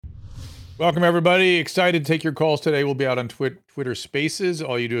Welcome, everybody. Excited to take your calls today. We'll be out on Twitter Spaces.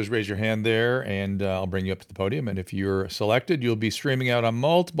 All you do is raise your hand there, and I'll bring you up to the podium. And if you're selected, you'll be streaming out on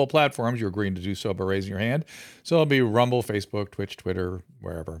multiple platforms. You're agreeing to do so by raising your hand. So it'll be Rumble, Facebook, Twitch, Twitter,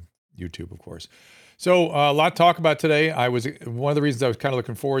 wherever. YouTube, of course. So a lot to talk about today. One of the reasons I was kind of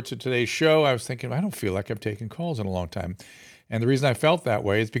looking forward to today's show, I was thinking, I don't feel like I've taken calls in a long time. And the reason I felt that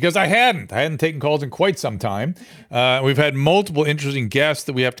way is because I hadn't taken calls in quite some time. We've had multiple interesting guests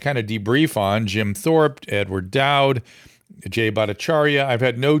that we have to kind of debrief on. Jim Thorpe, Edward Dowd, Jay Bhattacharya. I've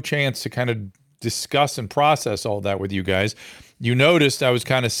had no chance to kind of discuss and process all that with you guys. You noticed I was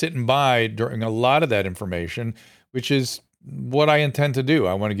kind of sitting by during a lot of that information, which is what I intend to do.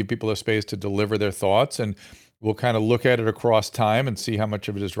 I want to give people a space to deliver their thoughts, and we'll kind of look at it across time and see how much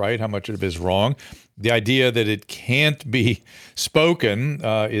of it is right, how much of it is wrong. The idea that it can't be spoken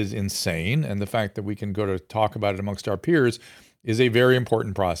is insane. And the fact that we can go to talk about it amongst our peers is a very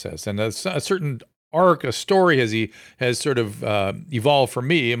important process. And a certain arc, a story has sort of evolved for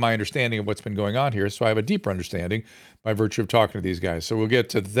me in my understanding of what's been going on here. So I have a deeper understanding by virtue of talking to these guys. So we'll get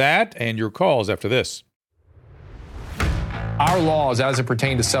to that and your calls after this. Our laws, as it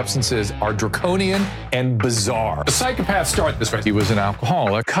pertains to substances, are draconian and bizarre. The psychopaths start this way. He was an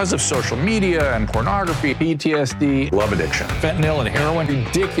alcoholic because of social media and pornography, PTSD, love addiction, fentanyl and heroin.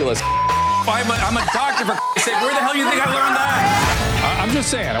 Ridiculous. I'm a doctor, for sake. Where the hell do you think I learned that? I'm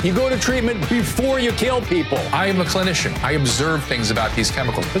just saying, you go to treatment before you kill people. I am a clinician. I observe things about these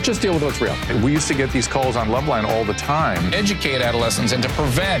chemicals. Let's just deal with what's real. We used to get these calls on Loveline all the time. Educate adolescents and to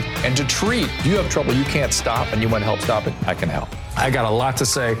prevent and to treat. If you have trouble you can't stop and you want to help stop it, I can help. I got a lot to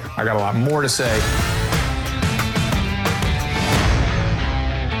say. I got a lot more to say.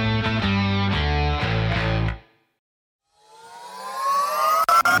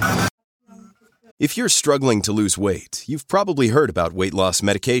 If you're struggling to lose weight, you've probably heard about weight loss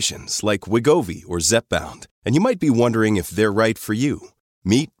medications like Wegovy or Zepbound, and you might be wondering if they're right for you.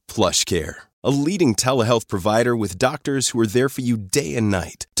 Meet PlushCare, a leading telehealth provider with doctors who are there for you day and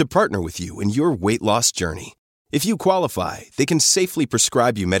night to partner with you in your weight loss journey. If you qualify, they can safely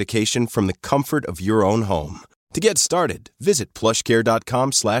prescribe you medication from the comfort of your own home. To get started, visit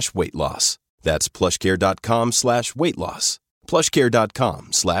plushcare.com/weightloss. That's plushcare.com/weightloss.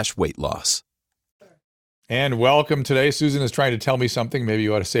 plushcare.com/weightloss. And welcome today. Susan is trying to tell me something. Maybe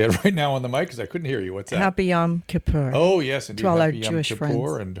you ought to say it right now on the mic because I couldn't hear you. What's that? Happy Yom Kippur. Oh, yes, indeed. To all Happy our Yom Jewish Kippur,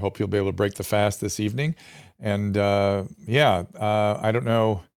 friends. and hope you'll be able to break the fast this evening. And I don't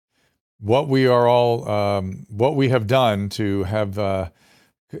know what we are all, what we have done to have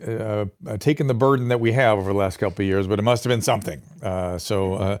taken the burden that we have over the last couple of years, but it must have been something.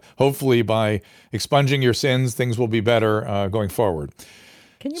 So hopefully by expunging your sins, things will be better going forward.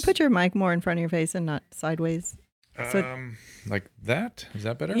 Can you put your mic more in front of your face and not sideways? Like that? Is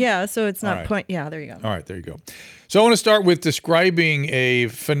that better? Yeah, so it's not right. Yeah, there you go. All right, there you go. So I want to start with describing a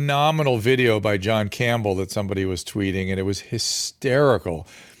phenomenal video by John Campbell that somebody was tweeting, and it was hysterical.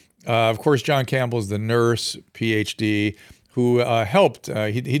 Of course, John Campbell is the nurse, PhD, who helped.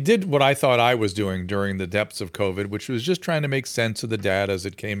 He did what I thought I was doing during the depths of COVID, which was just trying to make sense of the data as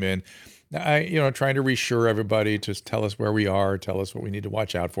it came in. Trying to reassure everybody, just tell us where we are, tell us what we need to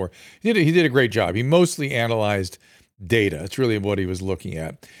watch out for. He did a great job. He mostly analyzed data. It's really what he was looking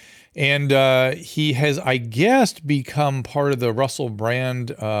at. And he has, I guess, become part of the Russell Brand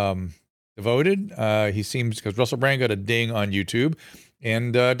devoted. He seems, because Russell Brand got a ding on YouTube,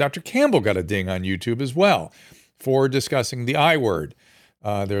 and Dr. Campbell got a ding on YouTube as well for discussing the I word.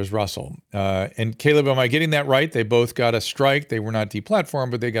 There's Russell. And Caleb, am I getting that right? They both got a strike. They were not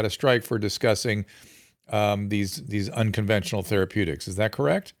deplatformed, but they got a strike for discussing these unconventional therapeutics. Is that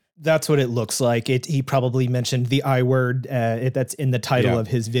correct? That's what it looks like. He probably mentioned the I word. That's in the title of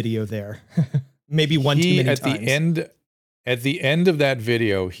his video there. Maybe too many times. At the end of that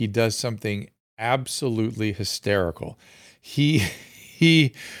video, he does something absolutely hysterical. He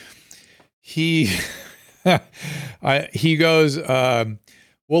goes,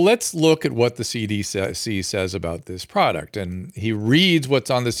 well, let's look at what the CDC says about this product. And he reads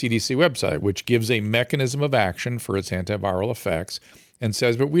what's on the CDC website, which gives a mechanism of action for its antiviral effects, and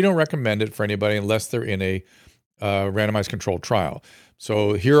says, but we don't recommend it for anybody unless they're in a randomized controlled trial.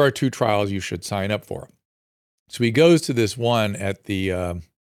 So here are 2 trials you should sign up for. So he goes to this one at the, I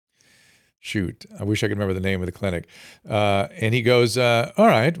wish I could remember the name of the clinic. And he goes, all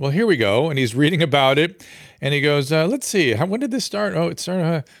right, well, here we go. And he's reading about it. And he goes, let's see, when did this start? Oh, it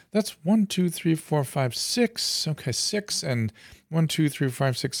started, that's 1, 2, 3, 4, 5, 6. Okay, 6. And 1, 2, 3, 4,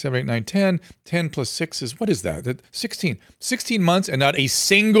 5, 6, 7, 8, 9, 10. 10 plus 6 is, what is that? 16. 16 months and not a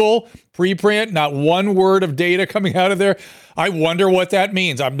single preprint, not one word of data coming out of there. I wonder what that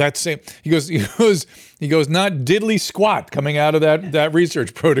means. I'm not saying, he goes, not diddly squat coming out of that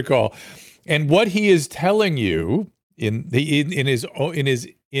research protocol. And what he is telling you in his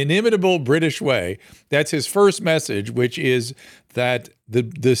inimitable British way, that's his first message, which is that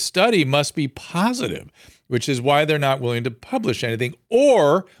the study must be positive, which is why they're not willing to publish anything,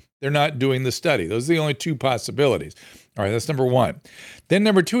 or they're not doing the study. Those are the only two possibilities. All right, that's number one. Then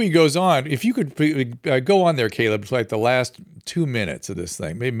number two, he goes on. If you could go on there, Caleb, to like the last 2 minutes of this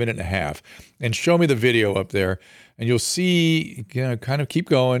thing, maybe a minute and a half, and show me the video up there, and you'll see, kind of keep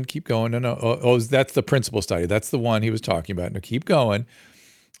going. No. That's the principal study. That's the one he was talking about. No, keep going.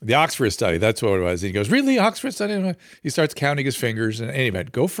 The Oxford study, that's what it was. He goes, really, Oxford study? He starts counting his fingers. And anyway,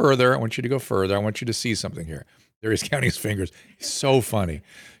 go further. I want you to go further. I want you to see something here. There he's counting his fingers. He's so funny.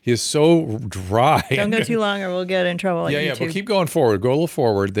 He is so dry. Don't go too long or we'll get in trouble. Yeah, but keep going forward. Go a little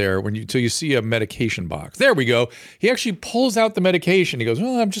forward there till you see a medication box. There we go. He actually pulls out the medication. He goes,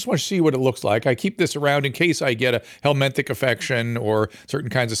 well, I just want to see what it looks like. I keep this around in case I get a helminthic affection or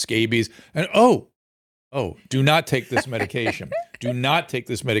certain kinds of scabies. And do not take this medication. Do not take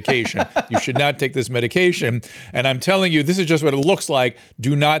this medication. You should not take this medication. And I'm telling you, this is just what it looks like.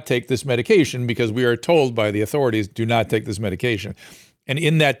 Do not take this medication because we are told by the authorities, do not take this medication. And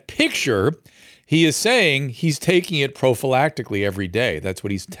in that picture, he is saying he's taking it prophylactically every day. That's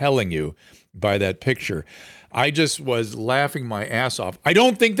what he's telling you by that picture. I just was laughing my ass off. I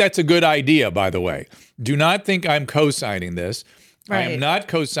don't think that's a good idea, by the way. Do not think I'm co-signing this. Right. I am not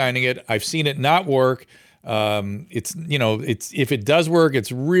co-signing it. I've seen it not work. It's if it does work,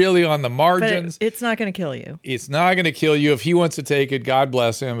 it's really on the margins. But it's not going to kill you. It's not going to kill you. If he wants to take it, God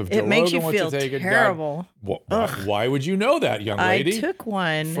bless him. If Joe makes Rogan you feel wants to take terrible. Why would you know that, young lady? I took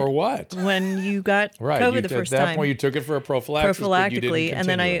one. For what? When you got COVID the first time. At that point, you took it for a prophylaxis. Prophylactically, and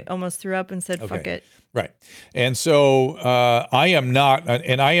then I almost threw up and said, "Fuck it." Right. And so I am not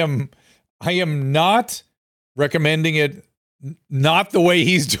recommending it. Not the way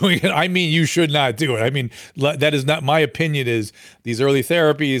he's doing it. I mean, you should not do it. I mean, that is not my opinion. Is these early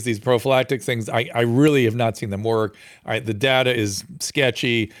therapies, these prophylactic things, I really have not seen them work. The data is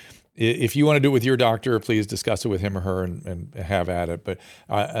sketchy. If you want to do it with your doctor, please discuss it with him or her and have at it. But,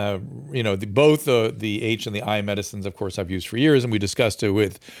 both the H and the I medicines, of course, I've used for years, and we discussed it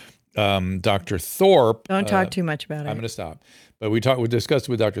with Dr. Thorpe. Don't talk too much about it. I'm going to stop. But we discussed it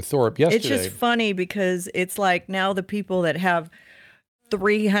with Dr. Thorpe yesterday. It's just funny because it's like now the people that have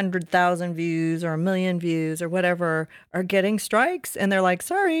 300,000 views or 1 million views or whatever are getting strikes, and they're like,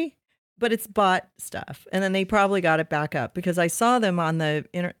 sorry, but it's bot stuff. And then they probably got it back up because I saw them on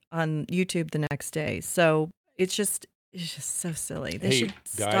YouTube the next day. So it's just so silly. They should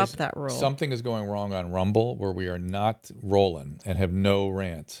stop that rule. Something is going wrong on Rumble where we are not rolling and have no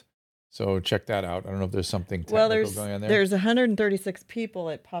rants. So check that out. I don't know if there's something technical going on there. There's 136 people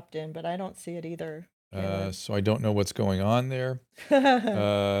that popped in, but I don't see it either. So I don't know what's going on there.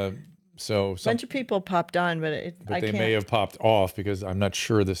 So bunch of people popped on, but they may have popped off because I'm not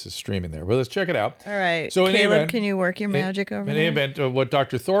sure this is streaming there. But let's check it out. All right. So Caleb, can you work your magic over there? In any event, what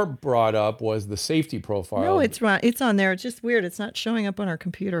Dr. Thorpe brought up was the safety profile. No, it's right. It's on there. It's just weird. It's not showing up on our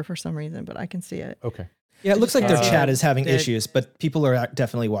computer for some reason, but I can see it. Okay. Yeah, it looks like their chat is having issues, but people are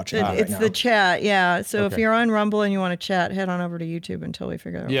definitely watching it right now. It's the chat, yeah. So if you're on Rumble and you want to chat, head on over to YouTube until we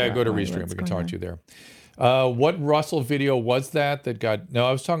figure out. Yeah, go to Restream. We can talk to you there. What Russell video was that got... No,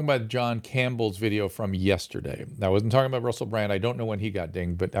 I was talking about John Campbell's video from yesterday. I wasn't talking about Russell Brand. I don't know when he got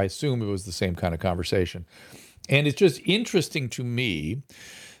dinged, but I assume it was the same kind of conversation. And it's just interesting to me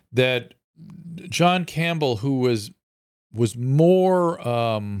that John Campbell, who was more...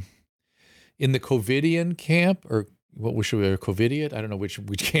 in the COVIDian camp, or what was COVIDiot? I don't know which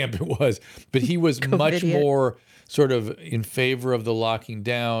camp it was, but he was much more sort of in favor of the locking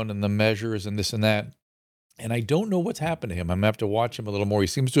down and the measures and this and that. And I don't know what's happened to him. I'm going to have to watch him a little more. He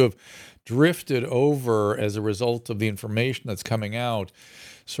seems to have drifted over as a result of the information that's coming out,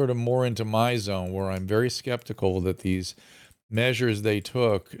 sort of more into my zone, where I'm very skeptical that these measures they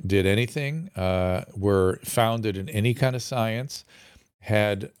took did anything, were founded in any kind of science,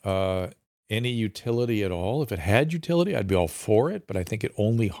 had any utility at all. If it had utility, I'd be all for it, but I think it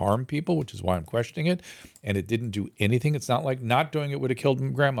only harmed people, which is why I'm questioning it. And it didn't do anything. It's not like not doing it would have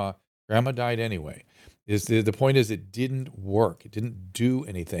killed Grandma. Grandma died anyway. The point is it didn't work. It didn't do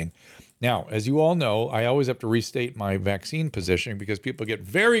anything. Now, as you all know, I always have to restate my vaccine position because people get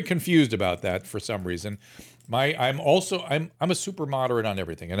very confused about that for some reason. I'm a super moderate on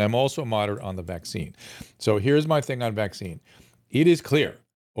everything, and I'm also moderate on the vaccine. So here's my thing on vaccine. it is clear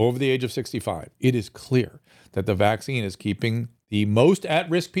over the age of 65, it is clear that the vaccine is keeping the most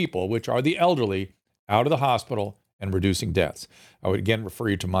at-risk people, which are the elderly, out of the hospital and reducing deaths. I would again refer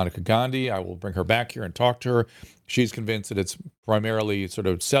you to Monica Gandhi. I will bring her back here and talk to her. She's convinced that it's primarily sort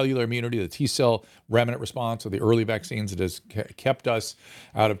of cellular immunity, the T-cell remnant response of the early vaccines that has kept us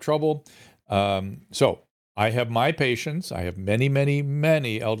out of trouble. So I have my patients. I have many, many,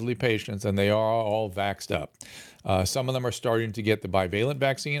 many elderly patients, and they are all vaxxed up. Some of them are starting to get the bivalent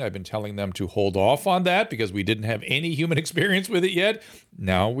vaccine. I've been telling them to hold off on that because we didn't have any human experience with it yet.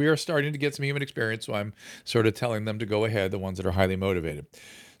 Now we are starting to get some human experience, so I'm sort of telling them to go ahead, the ones that are highly motivated.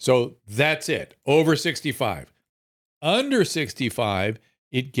 So that's it. Over 65. Under 65,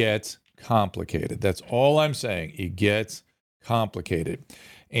 it gets complicated. That's all I'm saying. It gets complicated.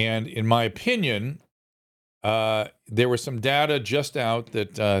 And in my opinion, there was some data just out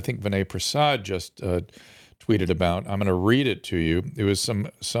that I think Vinay Prasad just tweeted about. I'm going to read it to you. It was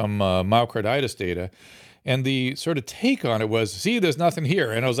some myocarditis data. And the sort of take on it was, see, there's nothing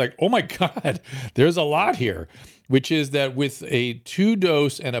here. And I was like, oh my God, there's a lot here, which is that with a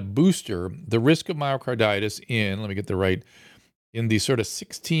 2-dose and a booster, the risk of myocarditis let me get the right, in the sort of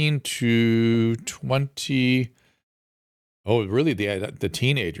 16 to 20, really the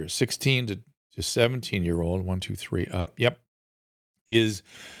teenagers, 16 to 17-year-old, 1, 2, 3 up, is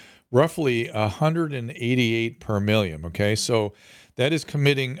roughly 188 per million. Okay, so that is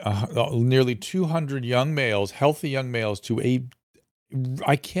committing nearly 200 young males, healthy young males, to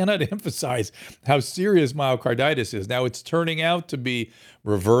I cannot emphasize how serious myocarditis is. Now, it's turning out to be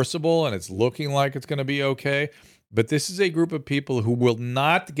reversible, and it's looking like it's going to be okay. But this is a group of people who will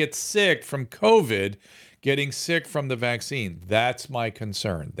not get sick from COVID getting sick from the vaccine. That's my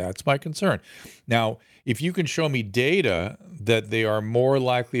concern. Now, if you can show me data that they are more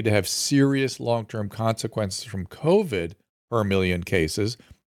likely to have serious long-term consequences from COVID per million cases,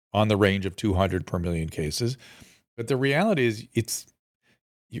 on the range of 200 per million cases, but the reality is it's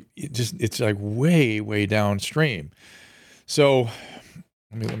like way, way downstream. So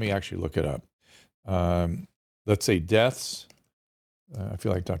let me actually look it up. Let's say deaths. I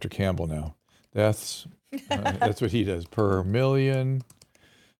feel like Dr. Campbell now. Deaths. That's what he does per million.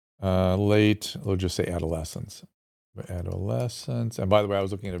 Late, we'll just say adolescents. And by the way, I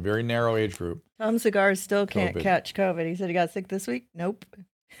was looking at a very narrow age group. Tom Segar still can't catch COVID. He said he got sick this week. Nope.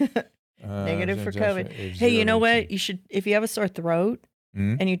 Negative for COVID. Hey, you know what? You should, if you have a sore throat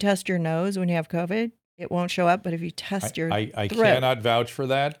and you test your nose when you have COVID, it won't show up. But if you test your I throat, cannot vouch for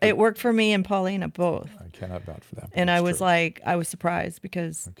that. It worked for me and Paulina both. I cannot vouch for that. And I was I was surprised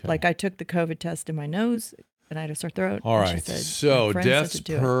because I took the COVID test in my nose and I had a sore throat. All right. So deaths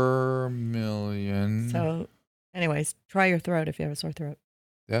per million. So anyways, try your throat if you have a sore throat.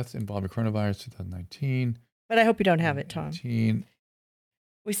 Deaths involving coronavirus 2019. But I hope you don't have it, Tom.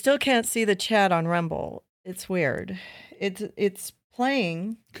 We still can't see the chat on Rumble. It's weird. It's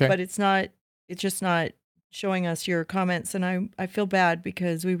playing, but it's just not showing us your comments. And I feel bad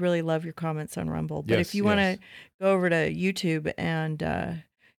because we really love your comments on Rumble. But if you want to go over to YouTube and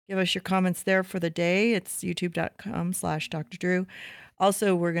give us your comments there for the day, it's youtube.com/Dr. Drew.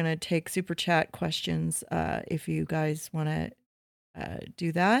 Also, we're going to take super chat questions if you guys want to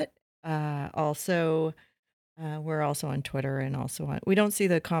do that. We're also on Twitter and we don't see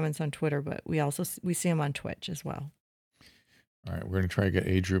the comments on Twitter, but we see them on Twitch as well. All right, we're going to try to get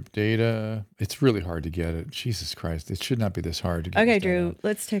age group data. It's really hard to get it. Jesus Christ, it should not be this hard to get. Okay, Drew,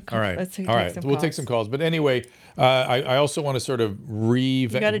 let's take calls. All right, we'll take some calls. But anyway, I also want to sort of You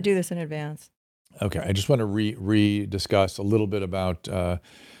got to do this in advance. Okay, I just want to re-discuss a little bit about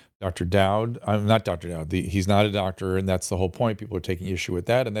Dr. Dowd. I'm not Dr. Dowd. He's not a doctor, and that's the whole point. People are taking issue with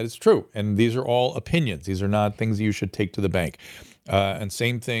that, and that is true. And these are all opinions. These are not things you should take to the bank. And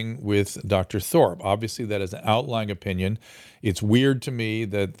same thing with Dr. Thorpe. Obviously, that is an outlying opinion. It's weird to me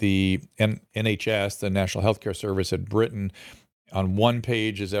that the NHS, the National Healthcare Service at Britain, on one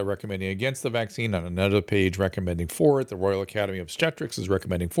page is recommending against the vaccine, on another page recommending for it. The Royal Academy of Obstetrics is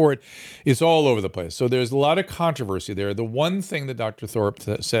recommending for it. It's all over the place. So there's a lot of controversy there. The one thing that Dr. Thorpe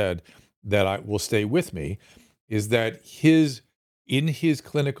said that will stay with me is that in his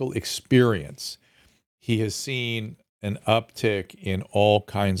clinical experience, he has seen an uptick in all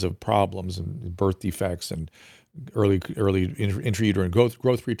kinds of problems and birth defects and early intrauterine growth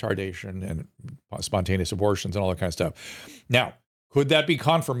retardation and spontaneous abortions and all that kind of stuff. Now, could that be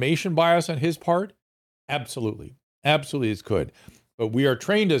confirmation bias on his part? Absolutely. Absolutely it could. But we are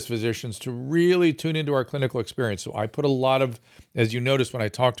trained as physicians to really tune into our clinical experience. So I put a lot of, as you noticed when I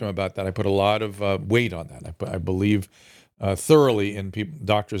talked to him about that, I put a lot of weight on that. I believe thoroughly in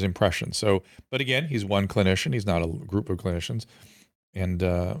doctors' impressions. So, but again, he's one clinician. He's not a group of clinicians. And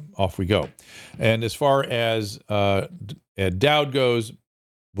off we go. And as far as Ed Dowd goes,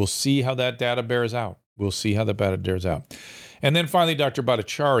 we'll see how that data bears out. We'll see how the data bears out. And then finally, Dr.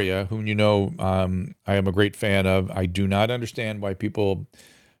 Bhattacharya, whom you know I am a great fan of. I do not understand why people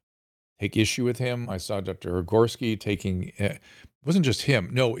take issue with him. I saw Dr. Gorski taking, it wasn't just him.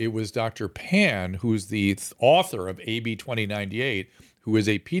 No, it was Dr. Pan, who's the author of AB 2098, who is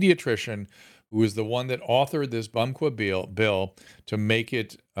a pediatrician, who is the one that authored this Bumqua bill to make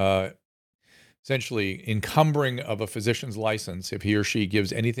it essentially encumbering of a physician's license if he or she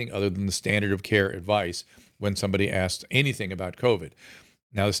gives anything other than the standard of care advice when somebody asks anything about COVID.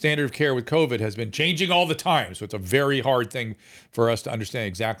 Now, the standard of care with COVID has been changing all the time, so it's a very hard thing for us to understand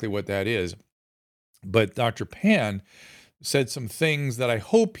exactly what that is. But Dr. Pan said some things that I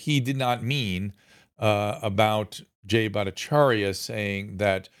hope he did not mean about Jay Bhattacharya, saying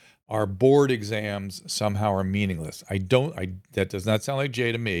that our board exams somehow are meaningless. That does not sound like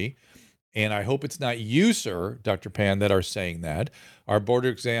Jay to me. And I hope it's not you, sir, Dr. Pan, that are saying that. Our board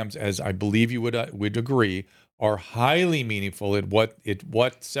exams, as I believe you would agree, are highly meaningful at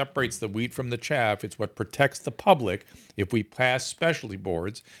what separates the wheat from the chaff. It's what protects the public. If we pass specialty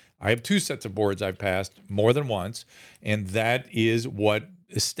boards, I have 2 sets of boards I've passed more than once, and that is what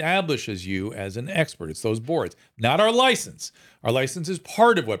establishes you as an expert. It's those boards, not our license. Our license is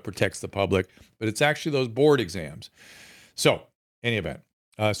part of what protects the public, but it's actually those board exams. So, any event.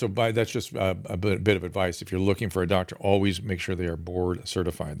 That's just a bit of advice. If you're looking for a doctor, always make sure they are board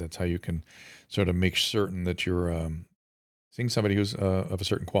certified. That's how you can sort of make certain that you're seeing somebody who's of a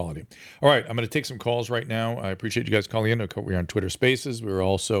certain quality. All right, I'm going to take some calls right now. I appreciate you guys calling in. We're on Twitter Spaces.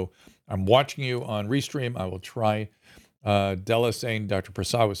 I'm watching you on Restream. I will try. Della saying Dr.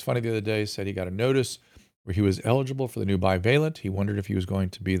 Prasad was funny the other day, said he got a notice where he was eligible for the new bivalent. He wondered if he was going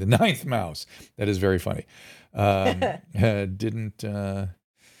to be the 9th mouse. That is very funny.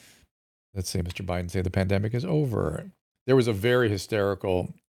 Let's say Mr. Biden say the pandemic is over. There was a very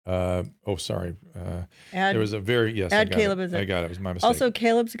hysterical. There was a very yes. Add Caleb. I got it. It was my mistake. Also,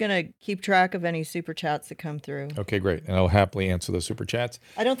 Caleb's gonna keep track of any super chats that come through. Okay, great, and I'll happily answer those super chats.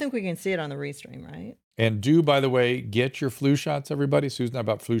 I don't think we can see it on the Restream, right? And by the way, get your flu shots, everybody. Susan, I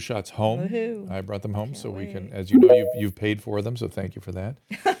brought flu shots home. Woohoo. I brought them home, Can't so we wait. can, as you know, you've paid for them, so thank you for that.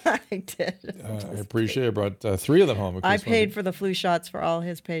 I did. I appreciate it. I brought 3 of them home. I paid for the flu shots for all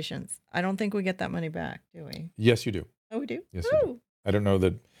his patients. I don't think we get that money back, do we? Yes, you do. Oh, we do? Yes, you do. I don't know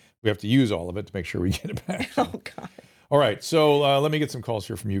that we have to use all of it to make sure we get it back. Oh, God. All right, so let me get some calls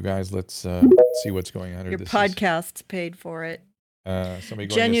here from you guys. Let's see what's going on here. Your podcasts paid for it. Somebody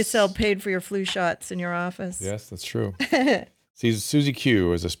Genucel paid for your flu shots in your office. Yes, that's true. See, Susie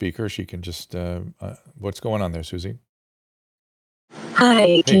Q is a speaker. She can just, what's going on there, Susie?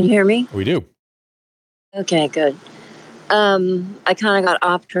 Hi, can you hear me? We do. Okay, good. I kind of got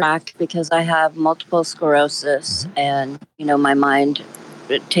off track because I have multiple sclerosis and, my mind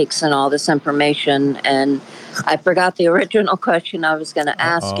takes in all this information and I forgot the original question I was going to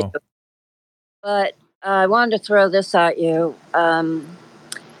ask you. But I wanted to throw this at you.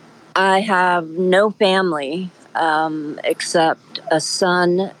 I have no family except a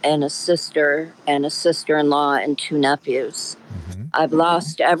son and a sister-in-law and 2 nephews. I've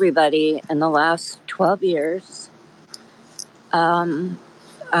lost everybody in the last 12 years.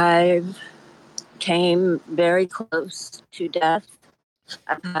 I've came very close to death.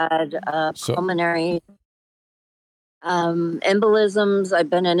 I've had pulmonary embolisms. I've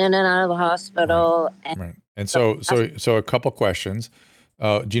been in and out of the hospital. Right. And so a couple questions.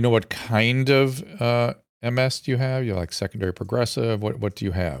 Do you know what kind of MS do you have? You're like secondary progressive. What do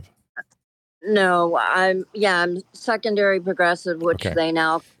you have? No, I'm secondary progressive, which they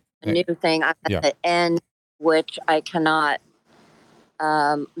now a new thing. I'm at the end, which I cannot.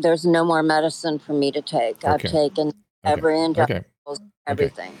 There's no more medicine for me to take. I've taken every injection.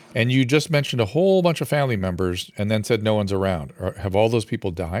 Everything. And you just mentioned a whole bunch of family members and then said no one's around. Have all those people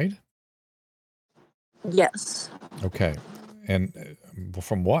died? Yes. Okay. And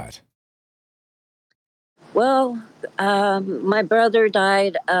from what? Well, my brother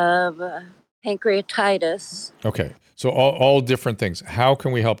died of pancreatitis. Okay. So all different things. How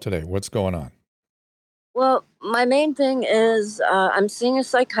can we help today? What's going on? Well, my main thing is I'm seeing a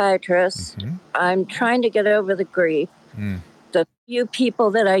psychiatrist. I'm trying to get over the grief. The few people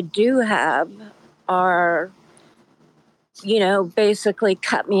that I do have are, basically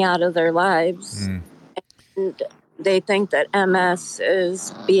cut me out of their lives. And they think that MS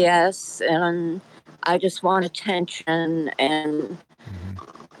is BS and I just want attention. And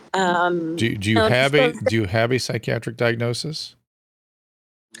Do you no, have just a do you have a psychiatric diagnosis?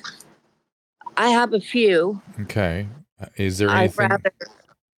 I have a few. Okay. Is there I'd anything? rather.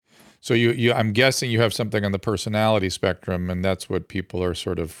 So you I'm guessing you have something on the personality spectrum, and that's what people are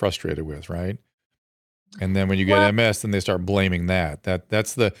sort of frustrated with, right? And then when you get Well- MS, then they start blaming that.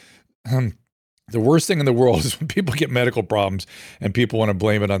 That's the the worst thing in the world is when people get medical problems and people want to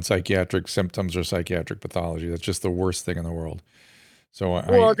blame it on psychiatric symptoms or psychiatric pathology. That's just the worst thing in the world. So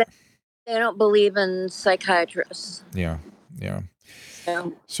Well, they don't believe in psychiatrists. yeah.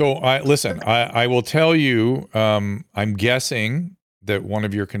 So. So I will tell you, I'm guessing that one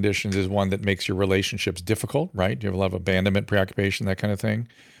of your conditions is one that makes your relationships difficult, right? You have a lot of abandonment, preoccupation, that kind of thing.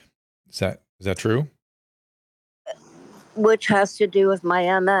 Is that true? Which has to do with my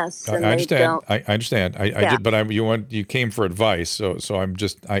MS. I And understand. They I understand. Yeah. You came for advice, so I'm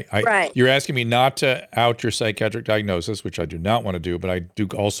just Right. You're asking me not to out your psychiatric diagnosis, which I do not want to do, but I do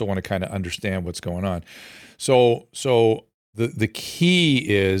also want to kind of understand what's going on. So the key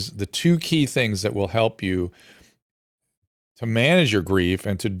is the two key things that will help you to manage your grief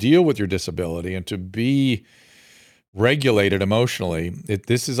and to deal with your disability and to be regulated emotionally.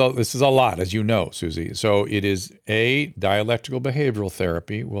 This is a lot, as you know, Susie. So it is dialectical behavioral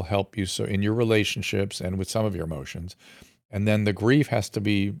therapy will help you so in your relationships and with some of your emotions. And then the grief has to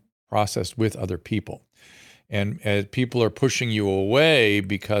be processed with other people. And as people are pushing you away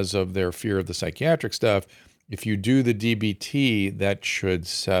because of their fear of the psychiatric stuff, if you do the DBT, that should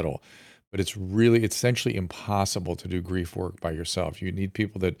settle. But it's really essentially impossible to do grief work by yourself. You need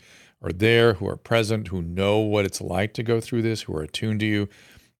people that are there, who are present, who know what it's like to go through this, who are attuned to you,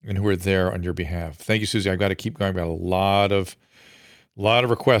 and who are there on your behalf. Thank you, Susie. I've got to keep going. I've got a lot of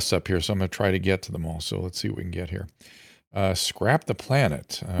requests up here, so I'm going to try to get to them all. So let's see what we can get here. Scrap the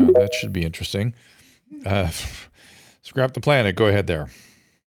Planet. That should be interesting. Scrap the Planet. Go ahead there.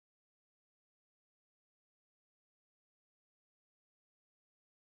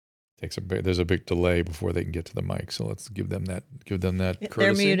 There's a big delay before they can get to the mic, so let's give them that courtesy.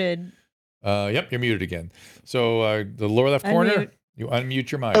 They're muted. Yep, you're muted again. So the lower left corner, you unmute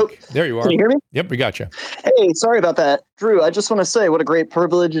your mic. Oh, there you are. Can you hear me? Yep, we got you. Hey, sorry about that. Drew, I just want to say what a great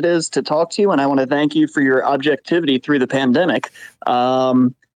privilege it is to talk to you, and I want to thank you for your objectivity through the pandemic.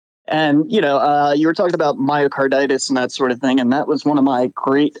 And, you were talking about myocarditis and that sort of thing, and that was one of my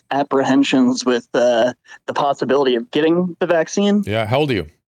great apprehensions with the possibility of getting the vaccine. Yeah, how old are you?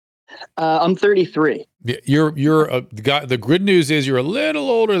 I'm 33. You're a guy. The good news is you're a little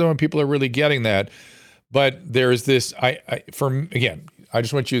older than when people are really getting that. But there's this. I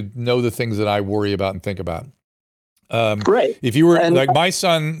just want you to know the things that I worry about and think about. Right. If you were like my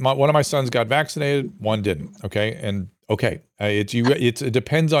son, one of my sons got vaccinated, one didn't. Okay, and it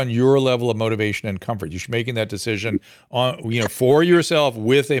depends on your level of motivation and comfort. You should be making that decision for yourself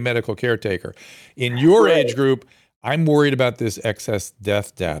with a medical caretaker. In your age group, I'm worried about this excess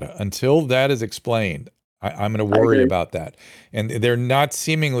death data. Until that is explained, I'm going to worry about that. And they're not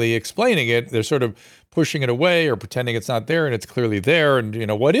seemingly explaining it. They're sort of pushing it away or pretending it's not there, and it's clearly there.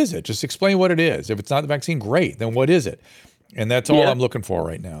 And, what is it? Just explain what it is. If it's not the vaccine, great. Then what is it? And that's all I'm looking for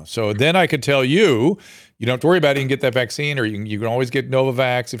right now. So then I could tell you don't have to worry about it. You can get that vaccine, or you can always get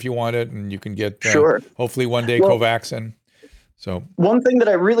Novavax if you want it, and you can get, hopefully one day, Covaxin. So one thing that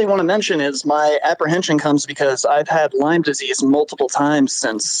I really want to mention is my apprehension comes because I've had Lyme disease multiple times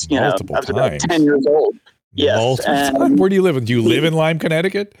since I was about 10 years old. Yes. Where do you live? Do you live in Lyme,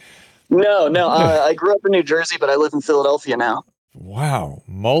 Connecticut? No. I grew up in New Jersey, but I live in Philadelphia now. Wow,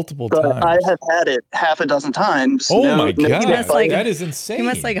 multiple but times. I have had it half a dozen times. Oh my God, that is insane. You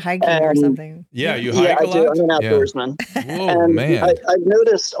must hiking or something. Yeah, you hike a lot? I do. I'm an outdoorsman. Whoa, man. I've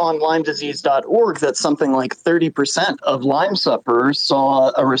noticed on LymeDisease.org that something like 30% of Lyme sufferers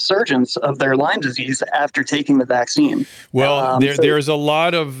saw a resurgence of their Lyme disease after taking the vaccine. Well, there's a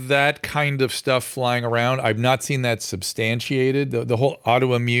lot of that kind of stuff flying around. I've not seen that substantiated. The whole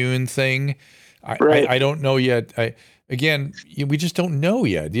autoimmune thing, I don't know yet. Again, we just don't know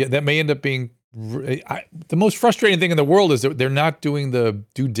yet. That may end up being the most frustrating thing in the world is that they're not doing the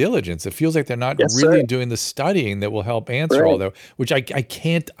due diligence. It feels like they're not doing the studying that will help answer all that, which I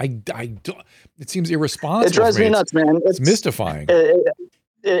can't. I don't. It seems irresponsible. It drives me nuts, man. It's mystifying.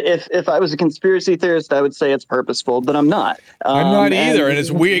 If I was a conspiracy theorist, I would say it's purposeful, but I'm not. I'm not either, and it's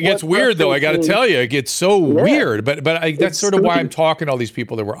weird. It gets weird though. I got to tell you, it gets so weird. But that's sort of why I'm talking to all these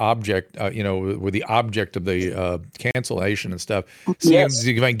people that were were the object of the cancellation and stuff. Seems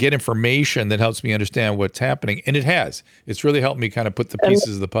if I get information that helps me understand what's happening, and it has. It's really helped me kind of put the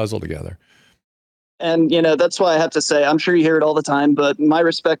pieces of the puzzle together. And, that's why I have to say, I'm sure you hear it all the time, but my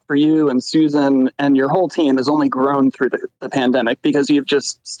respect for you and Susan and your whole team has only grown through the pandemic because you've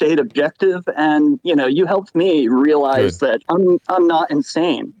just stayed objective. And, you helped me realize that I'm not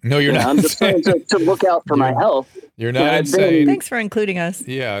insane. No, you're not. I'm just trying to look out for my health. You're not insane. Thanks for including us.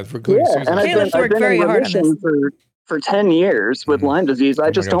 Yeah, for including Susan. And Caleb's worked very hard on this. For 10 years with Lyme disease. I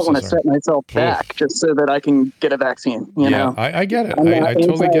just don't want to set myself back just so that I can get a vaccine. You know, I get it. I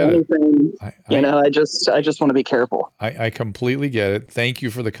totally get it. I just want to be careful. I completely get it. Thank you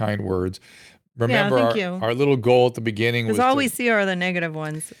for the kind words. Remember, thank our little goal at the beginning was all we see are the negative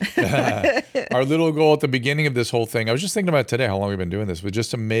ones. Our little goal at the beginning of this whole thing, I was just thinking about today, how long we've been doing this, was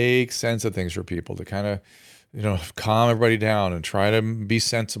just to make sense of things for people, to kind of calm everybody down and try to be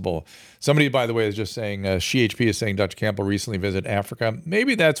sensible. Somebody, by the way, is just saying, SheHP is saying Dr. Campbell recently visited Africa.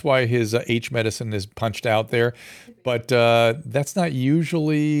 Maybe that's why his H medicine is punched out there. But that's not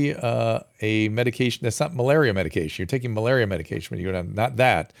usually a medication. That's not malaria medication. You're taking malaria medication when you go down. Not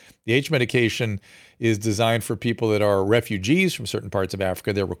that. The H medication is designed for people that are refugees from certain parts of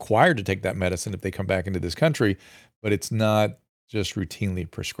Africa. They're required to take that medicine if they come back into this country, but it's not just routinely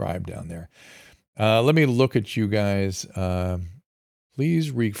prescribed down there. Let me look at you guys.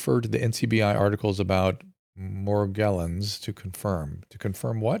 Please refer to the NCBI articles about Morgellons to confirm. To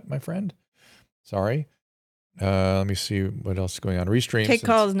confirm what, my friend? Sorry. Let me see what else is going on. Restream. Take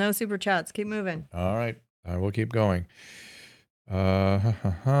calls, no super chats. Keep moving. All right. I will keep going.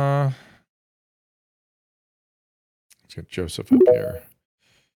 Let's get Joseph up here.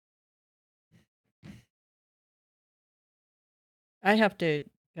 I have to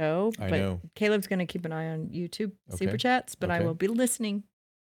go, I but know. Caleb's going to keep an eye on YouTube Okay. super chats, but I Okay. will be listening,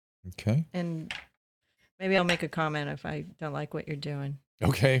 Okay. and maybe I'll make a comment if I don't like what you're doing.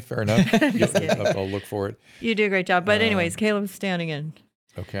 Okay. Fair enough. Just kidding. I'll look for it. You do a great job. But anyways, Caleb's standing in.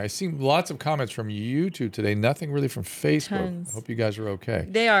 Okay. I see lots of comments from YouTube today. Nothing really from Facebook. Tons. I hope you guys are okay.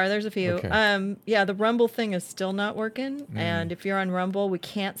 They are. There's a few. Okay. Yeah, the Rumble thing is still not working. And if you're on Rumble, we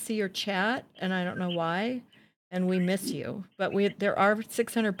can't see your chat, and I don't know why. And we miss you. But there are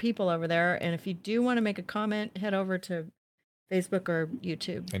 600 people over there. And if you do want to make a comment, head over to Facebook or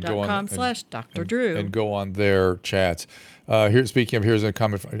YouTube.com/Dr. Drew. And go on their chats. Here's a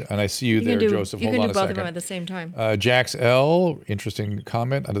comment, and I see you there, Joseph. You Hold can on do a both second. of them at the same time. Jax L, interesting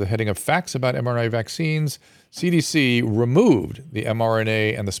comment under the heading of facts about mRNA vaccines. CDC removed the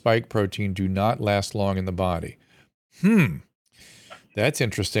mRNA and the spike protein do not last long in the body. That's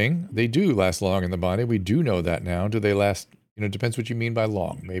interesting. They do last long in the body. We do know that now. Do they last? It depends what you mean by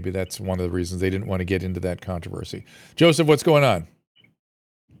long. Maybe that's one of the reasons they didn't want to get into that controversy. Joseph, what's going on?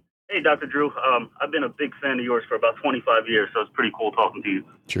 Hey, Dr. Drew. I've been a big fan of yours for about 25 years, so it's pretty cool talking to you.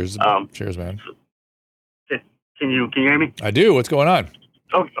 Cheers, cheers, man. Can you hear me? I do. What's going on?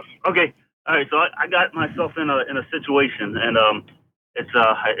 Oh, okay. All right. So I got myself in a situation, and it's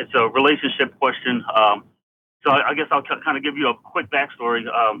a relationship question. So I guess I'll kind of give you a quick backstory.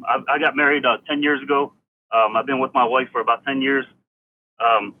 I got married 10 years ago. I've been with my wife for about 10 years.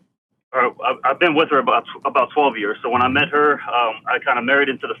 I've been with her about 12 years. So when I met her, I kind of married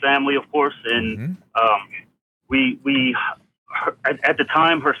into the family, of course. And at the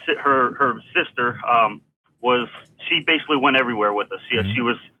time, her sister she basically went everywhere with us.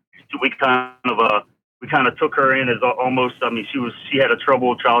 We kind of took her in as almost. I mean, she had a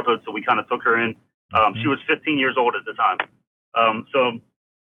troubled childhood, so we kind of took her in. She was 15 years old at the time. So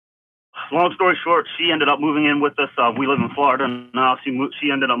long story short, she ended up moving in with us. We live in Florida now. She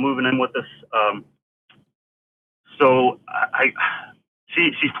ended up moving in with us. So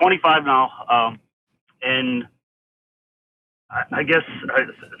she's 25 now. And I guess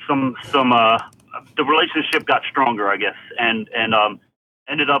the relationship got stronger, I guess, and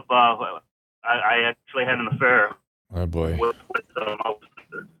ended up, I actually had an affair. Oh boy. With my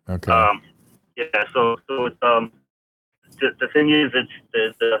sister. Okay. Yeah, so it's the thing is, it's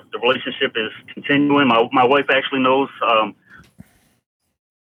the relationship is continuing. My wife actually knows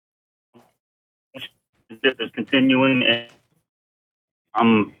it's continuing, and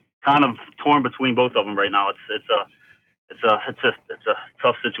I'm kind of torn between both of them right now. It's a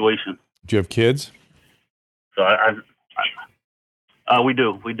tough situation. Do you have kids? So we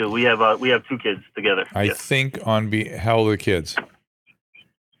do. We have 2 kids together. I think how old are the kids?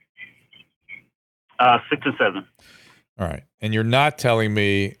 6 and 7. All right. And you're not telling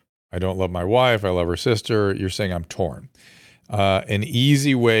me I don't love my wife, I love her sister. You're saying I'm torn. An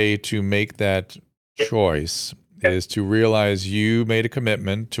easy way to make that choice is to realize you made a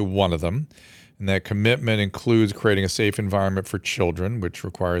commitment to one of them. And that commitment includes creating a safe environment for children, which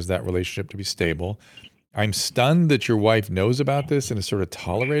requires that relationship to be stable. I'm stunned that your wife knows about this and is sort of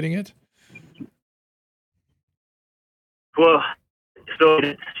tolerating it. Well, so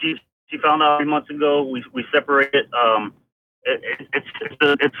she found out 3 months ago. We separated. It's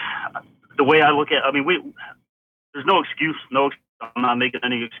the way I look at. I mean, there's no excuse. I'm not making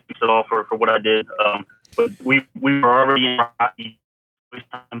any excuse at all for what I did. But we were already in Rocky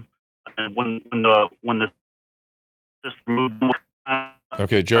time, and when the system moved.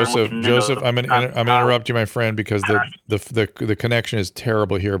 Okay, Joseph, I'm gonna interrupt you, my friend, because the connection is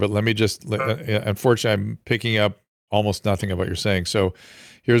terrible here. But let me just, unfortunately, I'm picking up almost nothing of what you're saying. So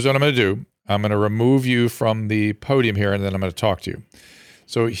here's what I'm going to do. I'm going to remove you from the podium here, and then I'm going to talk to you.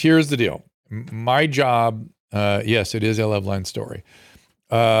 So here's the deal. My job, yes, it is a Loveline story.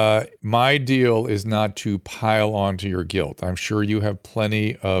 My deal is not to pile onto your guilt. I'm sure you have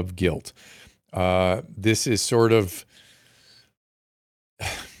plenty of guilt. This is sort of,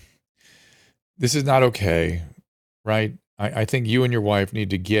 this is not okay, right? I think you and your wife need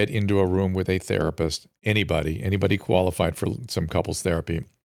to get into a room with a therapist, anybody qualified for some couples therapy,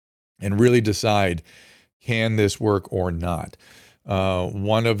 and really decide, can this work or not?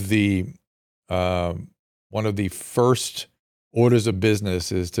 One of the first orders of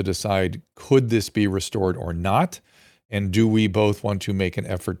business is to decide, could this be restored or not? And do we both want to make an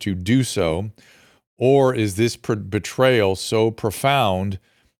effort to do so? Or is this betrayal so profound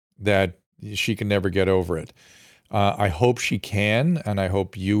that she can never get over it? I hope she can, and I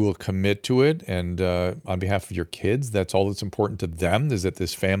hope you will commit to it. And on behalf of your kids, that's all that's important to them, is that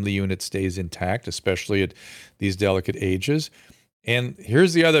this family unit stays intact, especially at these delicate ages. And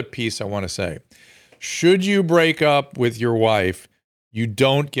here's the other piece I want to say. Should you break up with your wife, you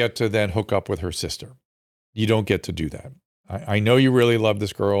don't get to then hook up with her sister. You don't get to do that. I know you really love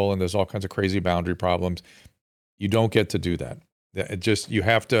this girl, and there's all kinds of crazy boundary problems. You don't get to do that. It just, you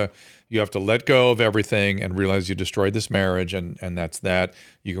have to let go of everything and realize you destroyed this marriage, and that's that.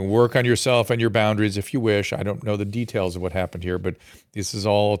 You can work on yourself and your boundaries if you wish. I don't know the details of what happened here, but this is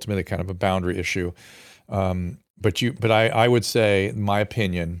all ultimately kind of a boundary issue. But I would say, in my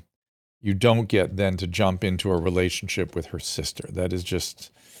opinion, you don't get then to jump into a relationship with her sister. That is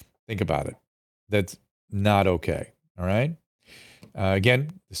just, think about it. That's not okay. All right.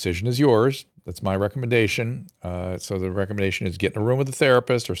 Again, decision is yours. That's my recommendation. So the recommendation is get in a room with a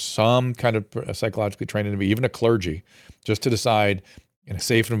therapist or some kind of psychologically trained individual, even a clergy, just to decide in a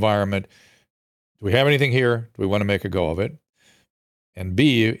safe environment, do we have anything here? Do we want to make a go of it? And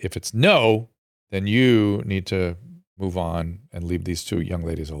B, if it's no, then you need to move on and leave these two young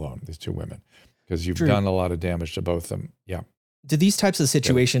ladies alone, these two women, because you've done a lot of damage to both of them. Yeah. Do these types of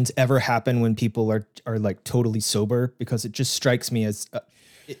situations ever happen when people are like totally sober? Because it just strikes me as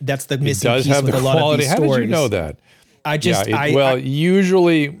that's the missing piece with a lot of these stories. How did you know that?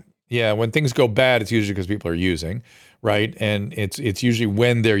 Usually, when things go bad, it's usually because people are using, right? And it's usually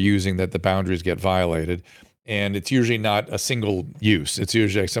when they're using that the boundaries get violated. And it's usually not a single use. It's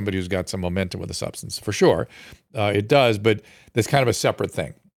usually like somebody who's got some momentum with a substance, for sure. It does, but that's kind of a separate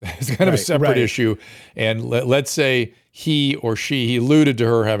thing. It's kind of a separate issue. And let's say he alluded to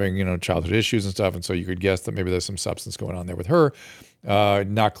her having, childhood issues and stuff. And so you could guess that maybe there's some substance going on there with her,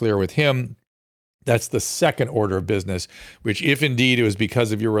 not clear with him. That's the second order of business, which if indeed it was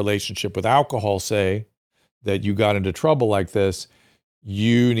because of your relationship with alcohol, say, that you got into trouble like this,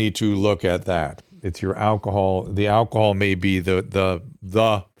 you need to look at that. It's your alcohol. The alcohol may be the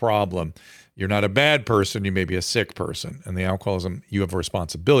problem. You're not a bad person. You may be a sick person. And the alcoholism, you have a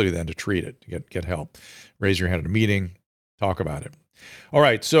responsibility then to treat it, to get help. Raise your hand at a meeting, talk about it. All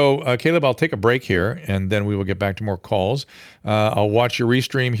right. So, Caleb, I'll take a break here, and then we will get back to more calls. I'll watch your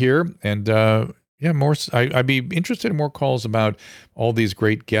restream here. And more. I'd be interested in more calls about all these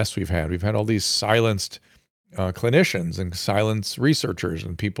great guests we've had. We've had all these silenced clinicians and silence researchers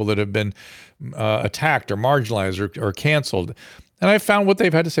and people that have been attacked or marginalized or canceled. And I found what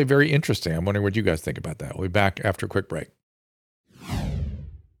they've had to say very interesting. I'm wondering what you guys think about that. We'll be back after a quick break.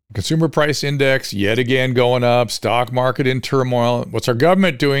 Consumer price index yet again going up, stock market in turmoil. What's our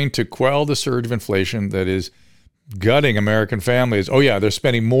government doing to quell the surge of inflation that is gutting American families? Oh yeah, they're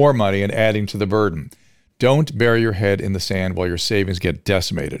spending more money and adding to the burden. Don't bury your head in the sand while your savings get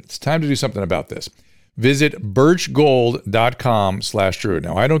decimated. It's time to do something about this. Visit birchgold.com/Drew.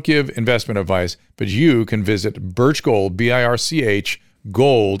 Now, I don't give investment advice, but you can visit birchgold, BIRCH,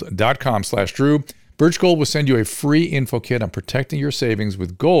 gold.com/Drew. Birch Gold will send you a free info kit on protecting your savings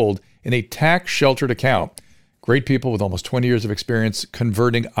with gold in a tax-sheltered account. Great people with almost 20 years of experience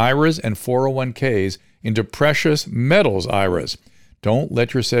converting IRAs and 401ks into precious metals IRAs. Don't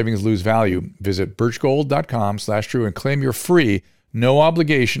let your savings lose value. Visit birchgold.com/Drew and claim your free no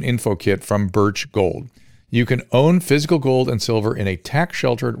obligation info kit from Birch Gold. You can own physical gold and silver in a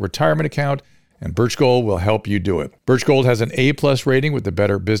tax-sheltered retirement account and Birch Gold will help you do it. Birch Gold has an A+ rating with the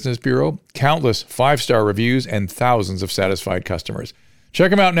Better Business Bureau, countless 5-star reviews, and thousands of satisfied customers. Check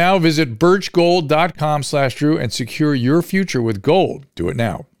them out now. Visit birchgold.com/Drew and secure your future with gold. Do it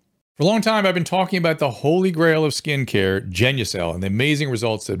now. For a long time, I've been talking about the holy grail of skincare, Genucel, and the amazing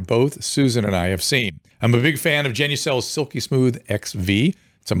results that both Susan and I have seen. I'm a big fan of Genucel's Silky Smooth XV.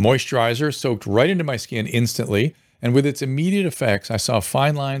 It's a moisturizer soaked right into my skin instantly, and with its immediate effects, I saw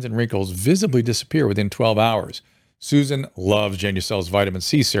fine lines and wrinkles visibly disappear within 12 hours. Susan loves Genucel's vitamin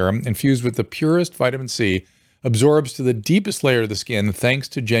C serum, infused with the purest vitamin C, absorbs to the deepest layer of the skin thanks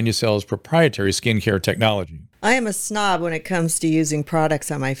to Genucel's proprietary skincare technology. I am a snob when it comes to using products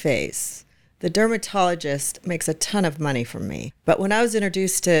on my face. The dermatologist makes a ton of money from me. But when I was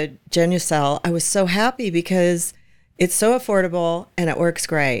introduced to Genucel, I was so happy because it's so affordable and it works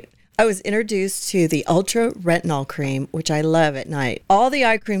great. I was introduced to the Ultra Retinol Cream, which I love at night. All the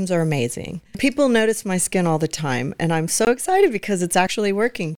eye creams are amazing. People notice my skin all the time, and I'm so excited because it's actually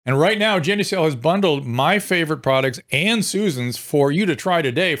working. And right now, Genucel has bundled my favorite products and Susan's for you to try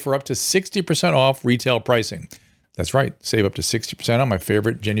today for up to 60% off retail pricing. That's right, save up to 60% on my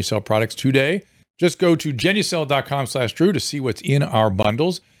favorite Genucel products today. Just go to Genucel.com/Drew to see what's in our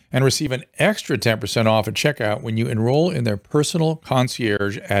bundles and receive an extra 10% off at checkout when you enroll in their personal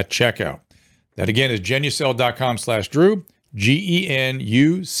concierge at checkout. That again is Genucel.com/Drew,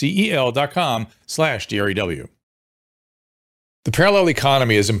 GENUCEL.com/DREW. The parallel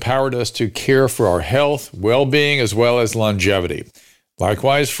economy has empowered us to care for our health, well-being, as well as longevity.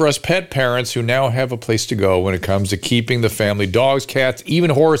 Likewise, for us pet parents who now have a place to go when it comes to keeping the family dogs, cats,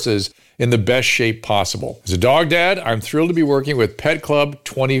 even horses in the best shape possible. As a dog dad, I'm thrilled to be working with Pet Club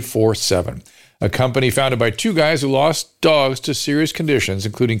 24/7, a company founded by two guys who lost dogs to serious conditions,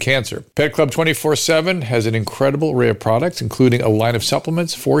 including cancer. Pet Club 24/7 has an incredible array of products, including a line of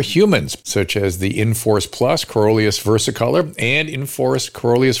supplements for humans, such as the Inforce Plus Coreolus Versicolor and Inforce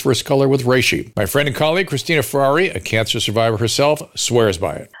Coreolus Versicolor with reishi. My friend and colleague, Christina Ferrari, a cancer survivor herself, swears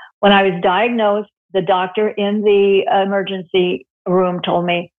by it. When I was diagnosed, the doctor in the emergency room told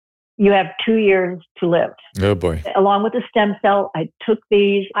me, "You have 2 years to live." Oh, boy. Along with the stem cell, I took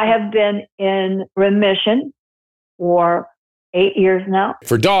these. I have been in remission for 8 years now.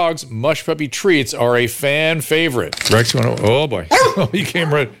 For dogs, Mush Puppy treats are a fan favorite. Rex, oh, boy. Oh, he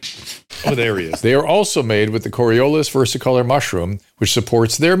came right. Oh, there he is. They are also made with the Coreolus versicolor mushroom, which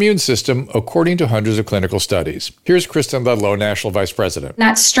supports their immune system according to hundreds of clinical studies. Here's Kristen Ludlow, National Vice President.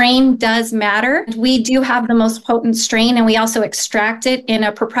 That strain does matter. We do have the most potent strain, and we also extract it in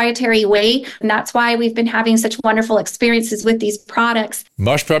a proprietary way. And that's why we've been having such wonderful experiences with these products.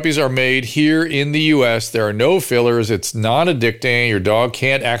 Mush Puppies are made here in the U.S. There are no fillers. It's non-addicting. Your dog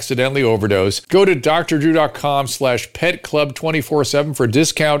can't accidentally overdose. Go to drdrew.com/petclub247 for a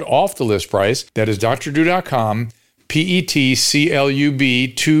discount off the list price. That is drdrew.com,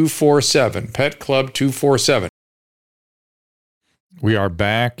 PETCLUB 247, Pet Club 247. We are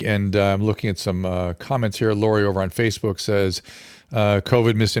back, and I'm looking at some comments here. Lori over on Facebook says,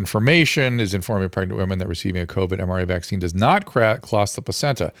 COVID misinformation is informing pregnant women that receiving a COVID mRNA vaccine does not cross the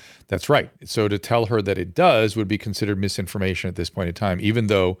placenta. That's right. So to tell her that it does would be considered misinformation at this point in time, even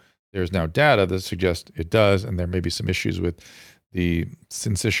though there's now data that suggests it does, and there may be some issues with the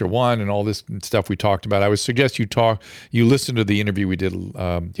Syncytia 1 and all this stuff we talked about. I would suggest you listen to the interview we did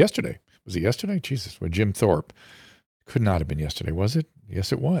yesterday. Was it yesterday? Jesus, with Jim Thorpe. Could not have been yesterday, was it?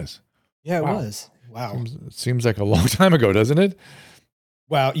 Yes, it was. Yeah, it was. Wow. Seems like a long time ago, doesn't it?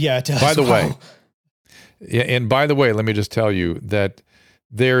 Wow. Yeah, it does. By the way, and by the way, let me just tell you that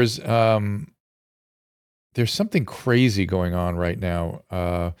there's something crazy going on right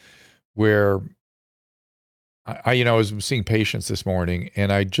now where I was seeing patients this morning,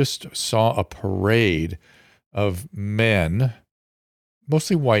 and I just saw a parade of men,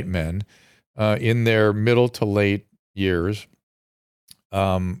 mostly white men, in their middle to late years,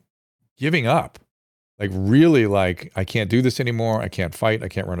 giving up. I can't do this anymore. I can't fight. I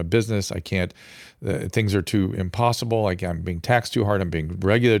can't run a business. I can't, things are too impossible. I'm being taxed too hard. I'm being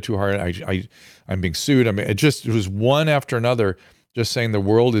regulated too hard. I'm being sued. It was one after another, just saying the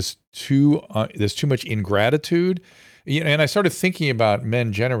world is there's too much ingratitude. And I started thinking about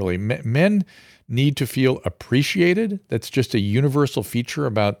men generally. Men need to feel appreciated. That's just a universal feature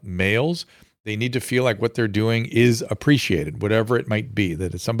about males. They need to feel like what they're doing is appreciated, whatever it might be,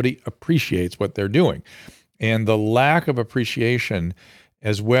 that somebody appreciates what they're doing. And the lack of appreciation,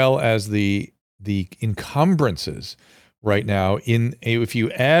 as well as the encumbrances right now, if you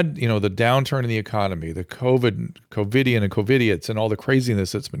add, the downturn in the economy, the COVIDian and COVIDiots and all the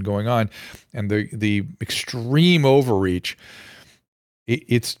craziness that's been going on, and the extreme overreach,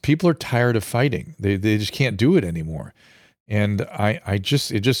 it's people are tired of fighting. They just can't do it anymore. And it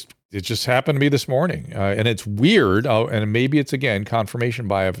just happened to me this morning. And it's weird. And maybe it's, again, confirmation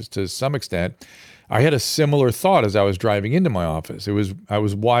bias to some extent. I had a similar thought as I was driving into my office. I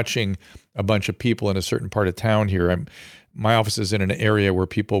was watching a bunch of people in a certain part of town here. My office is in an area where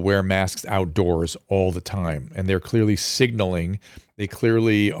people wear masks outdoors all the time, and they're clearly signaling. They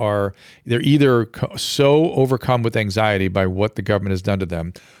clearly are. They're either so overcome with anxiety by what the government has done to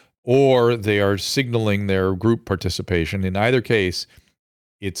them, or they are signaling their group participation. In either case,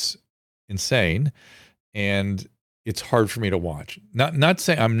 it's insane, and it's hard for me to watch. I'm not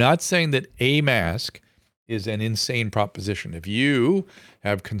saying that a mask is an insane proposition. If you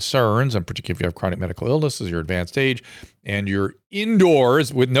have concerns, and particularly if you have chronic medical illnesses, you're advanced age, and you're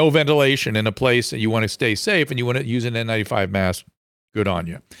indoors with no ventilation in a place that you want to stay safe and you want to use an N95 mask, good on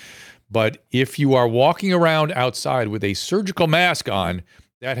you. But if you are walking around outside with a surgical mask on,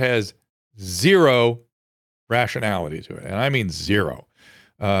 that has zero rationality to it. And I mean zero.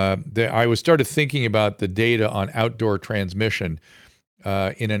 I started thinking about the data on outdoor transmission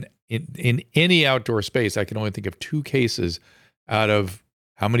in any outdoor space. I can only think of 2 cases out of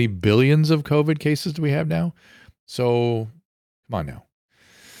how many billions of COVID cases do we have now? So come on now.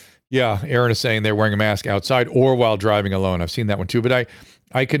 Yeah, Aaron is saying they're wearing a mask outside or while driving alone. I've seen that one too. But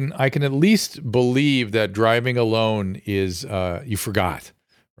I can at least believe that driving alone is you forgot,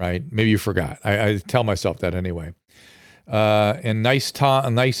 right? Maybe you forgot. I tell myself that anyway. And a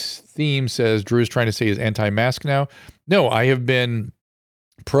nice theme says Drew is trying to say he's anti-mask now. No, I have been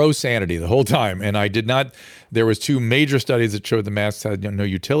pro-sanity the whole time, and I did not. There was 2 major studies that showed the masks had no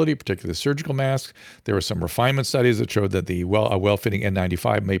utility, particularly the surgical masks. There were some refinement studies that showed that a well-fitting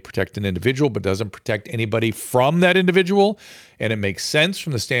N95 may protect an individual, but doesn't protect anybody from that individual. And it makes sense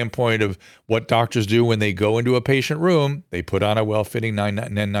from the standpoint of what doctors do when they go into a patient room. They put on a well-fitting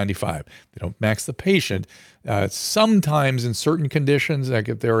N95. They don't mask the patient. Sometimes in certain conditions, like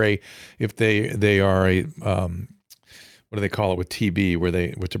if they are a what do they call it with TB,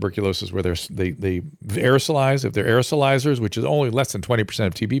 with tuberculosis, where they aerosolize. If they're aerosolizers, which is only less than 20%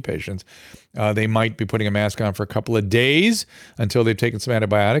 of TB patients, they might be putting a mask on for a couple of days until they've taken some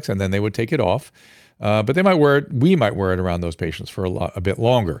antibiotics, and then they would take it off. But they might wear it. We might wear it around those patients for a bit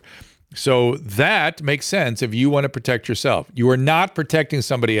longer. So that makes sense if you want to protect yourself. You are not protecting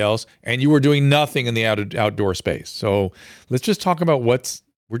somebody else, and you are doing nothing in the outdoor space. So let's just talk about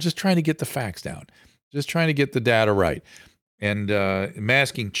we're just trying to get the facts down. Just trying to get the data right. And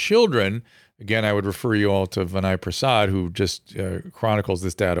masking children, again, I would refer you all to Vinay Prasad, who just chronicles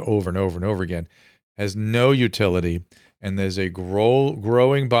this data over and over and over again, has no utility. And there's a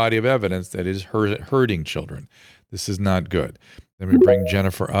growing body of evidence that is hurting children. This is not good. Let me bring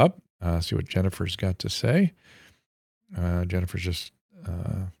Jennifer up, see what Jennifer's got to say. Jennifer's just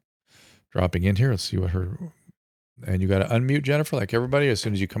dropping in here. Let's see what her... And you got to unmute, Jennifer, like everybody. As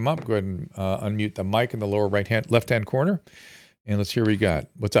soon as you come up, go ahead and unmute the mic in the lower left-hand corner. And let's hear what you got.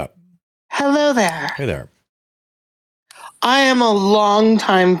 What's up? Hello there. Hey there. I am a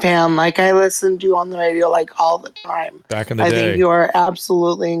longtime fan. Like, I listen to you on the radio like all the time. Back in the day. I think you are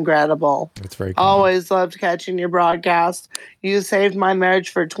absolutely incredible. That's very cool. Always loved catching your broadcast. You saved my marriage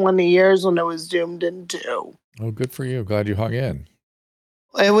for 20 years when it was doomed in 2. Oh, good for you. Glad you hung in.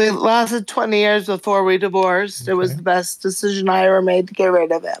 It lasted 20 years before we divorced. Okay. It was the best decision I ever made to get rid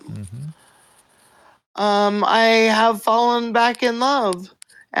of him. Mm-hmm. I have fallen back in love,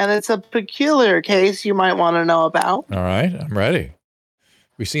 and it's a peculiar case you might want to know about. All right, I'm ready.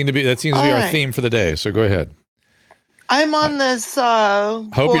 That seems to be our theme for the day. So go ahead. I'm on this. I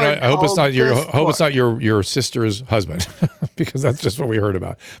hope it's not your sister's husband, because that's just what we heard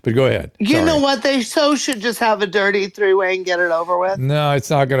about. But go ahead. You know what? They should just have a dirty 3-way and get it over with. No, it's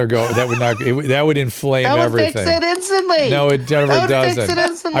not going to go. That would not. That would inflame everything. That would fix it instantly. No, it never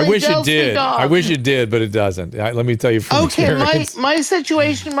doesn't. I wish it did. I wish it did, but it doesn't. Let me tell you from experience. My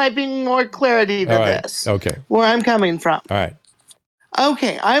situation might be more clarity to this. Okay. Where I'm coming from. All right.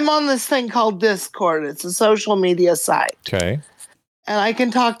 Okay, I'm on this thing called Discord. It's a social media site. Okay. And I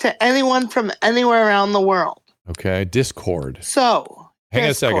can talk to anyone from anywhere around the world. Okay, Discord. So, hang on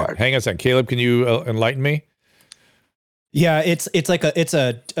a second. Caleb, can you enlighten me? Yeah, it's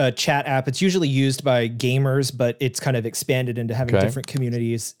a chat app. It's usually used by gamers, but it's kind of expanded into having different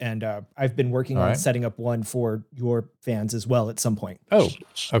communities. And I've been working on setting up one for your fans as well at some point. Oh,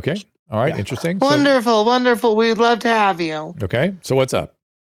 okay. All right, interesting. Wonderful. We'd love to have you. Okay, so what's up?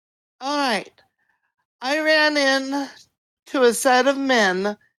 All right. I ran in to a set of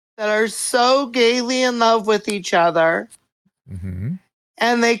men that are so gaily in love with each other. Mm-hmm.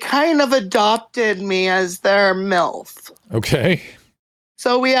 And they kind of adopted me as their MILF. Okay.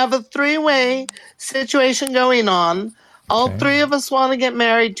 So we have a three-way situation going on. All three of us want to get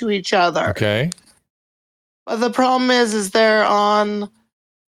married to each other. Okay. But the problem is one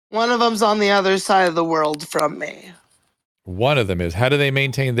of them's on the other side of the world from me. One of them is. How do they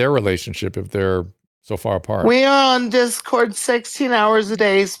maintain their relationship if they're so far apart? We are on Discord 16 hours a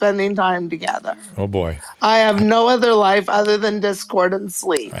day spending time together. Oh boy. I have no other life other than Discord and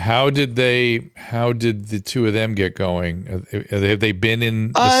sleep. How did the two of them get going? Have they been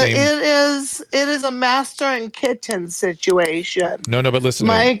in the same? It is a master and kitten situation. No, but listen.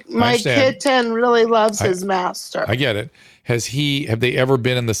 My kitten really loves his master. I get it. Have they ever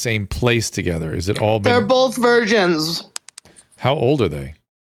been in the same place together? Is it all been? They're both virgins. How old are they?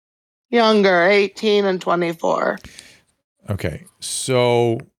 Younger, 18 and 24. Okay,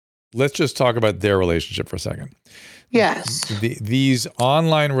 so let's just talk about their relationship for a second. Yes. These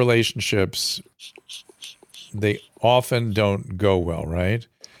online relationships, they often don't go well, right?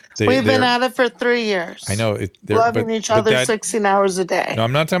 We've been at it for 3 years. I know. Loving each other 16 hours a day. No,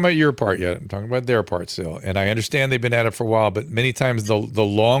 I'm not talking about your part yet. I'm talking about their part still. And I understand they've been at it for a while, but many times the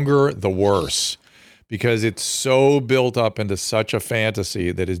longer, the worse. Because it's so built up into such a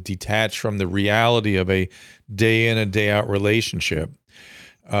fantasy that is detached from the reality of a day in and day out relationship.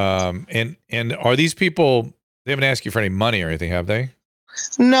 And are these people, they haven't asked you for any money or anything, have they?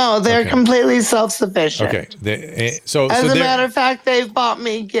 No, they're completely self-sufficient. Okay. As a matter of fact, they've bought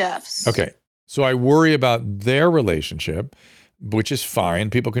me gifts. Okay. So I worry about their relationship, which is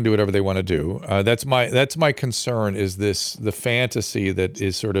fine. People can do whatever they want to do. That's my concern, is the fantasy that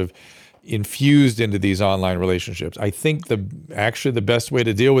is sort of infused into these online relationships. I think the best way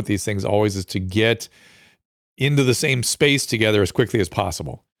to deal with these things always is to get into the same space together as quickly as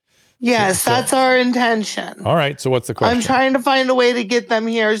possible. Yes, that's our intention. All right. So what's the question? I'm trying to find a way to get them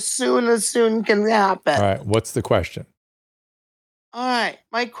here as soon can happen. All right. What's the question? All right.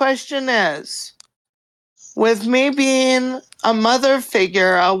 My question is, with me being a mother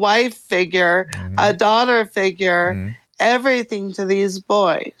figure, a wife figure, a daughter figure, everything to these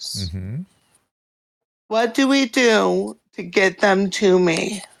boys. What do we do to get them to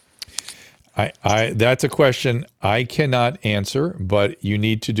me? That's a question I cannot answer, but you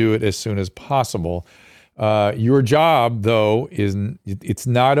need to do it as soon as possible. Your job, though, it's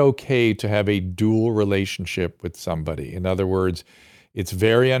not okay to have a dual relationship with somebody. In other words, it's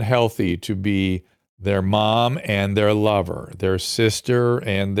very unhealthy to be their mom and their lover, their sister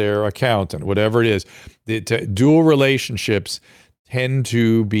and their accountant, whatever it is. Dual relationships tend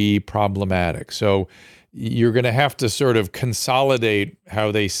to be problematic. So you're going to have to sort of consolidate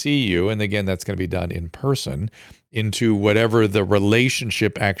how they see you. And again, that's going to be done in person into whatever the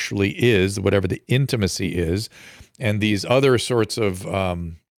relationship actually is, whatever the intimacy is. And these other sorts of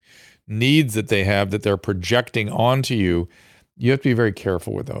needs that they have that they're projecting onto you, you have to be very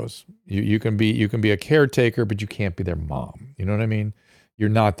careful with those. You can be a caretaker, but you can't be their mom. You know what I mean? You're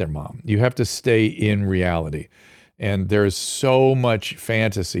not their mom. You have to stay in reality. And there's so much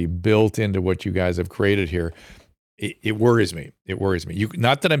fantasy built into what you guys have created here. It worries me. It worries me.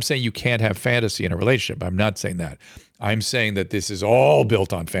 Not that I'm saying you can't have fantasy in a relationship. I'm not saying that. I'm saying that this is all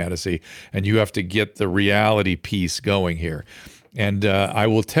built on fantasy, and you have to get the reality piece going here. And I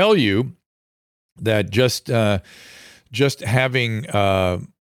will tell you that just having a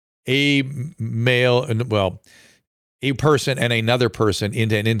person and another person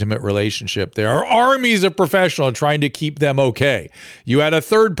into an intimate relationship, there are armies of professionals trying to keep them okay. You add a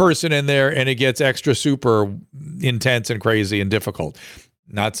third person in there and it gets extra super intense and crazy and difficult.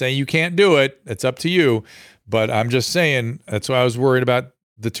 Not saying you can't do it. It's up to you. But I'm just saying, that's why I was worried about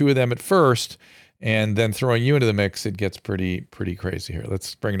the two of them at first, and then throwing you into the mix, it gets pretty crazy here.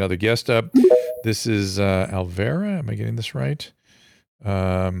 Let's bring another guest up. This is Alvera. Am I getting this right?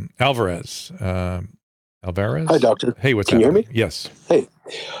 Alvarez. Alvarez? Hi, doctor. Hey, what's Can happening? you hear me? Yes. Hey.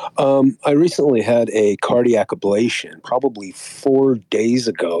 I recently had a cardiac ablation, probably 4 days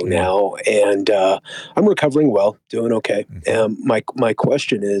ago now, and I'm recovering well, doing okay. My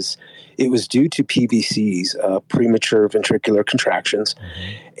question is, it was due to PVCs, premature ventricular contractions,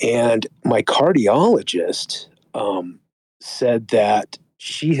 and my cardiologist said that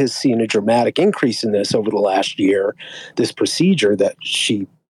she has seen a dramatic increase in this over the last year, this procedure that she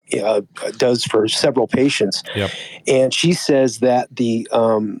does for several patients. Yep. And she says that the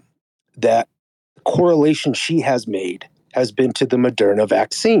that correlation she has made has been to the Moderna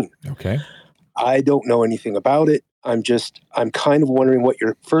vaccine. Okay. I don't know anything about it. I'm kind of wondering what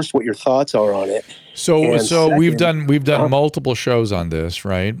your thoughts are on it. So second, we've done multiple shows on this,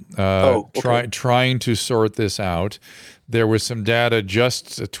 right? Trying to sort this out. There was some data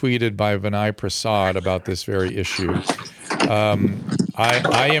just tweeted by Vinay Prasad about this very issue.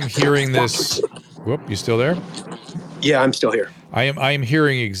 I am hearing this. Whoop, you still there? Yeah, I'm still here. I am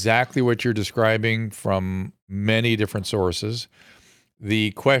hearing exactly what you're describing from many different sources.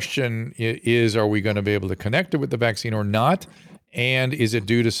 The question is, are we going to be able to connect it with the vaccine or not? And is it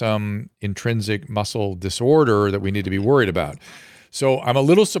due to some intrinsic muscle disorder that we need to be worried about? So I'm a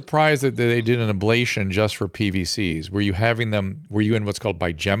little surprised that they did an ablation just for PVCs. Were you in what's called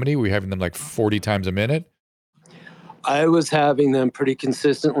bigeminy? Were you having them like 40 times a minute? I was having them pretty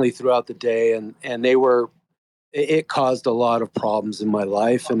consistently throughout the day, and it caused a lot of problems in my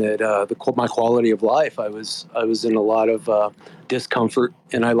life, and my quality of life. I was in a lot of discomfort,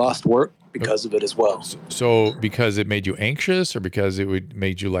 and I lost work because of it as well. So because it made you anxious, or because it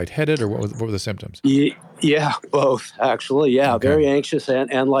made you lightheaded, or what were the symptoms? Yeah, both actually. Yeah, Okay. very anxious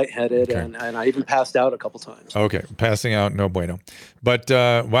and lightheaded, Okay. and I even passed out a couple times. Okay, passing out, no bueno. But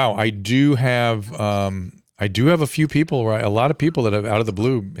wow, I do have a few people, a lot of people that have out of the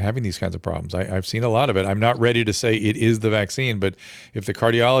blue having these kinds of problems. I've seen a lot of it. I'm not ready to say it is the vaccine, but if the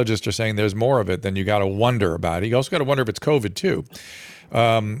cardiologists are saying there's more of it, then you got to wonder about it. You also got to wonder if it's COVID too.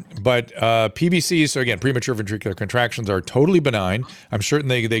 But PVCs, so again, premature ventricular contractions are totally benign. I'm certain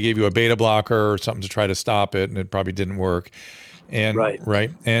they gave you a beta blocker or something to try to stop it, and it probably didn't work. And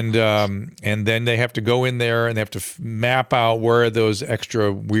right. And then they have to go in there and they have to map out where those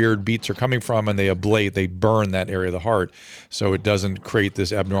extra weird beats are coming from, and they burn that area of the heart so it doesn't create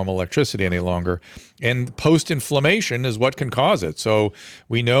this abnormal electricity any longer. And post-inflammation is what can cause it. So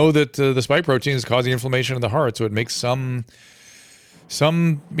we know that the spike protein is causing inflammation in the heart, so it makes some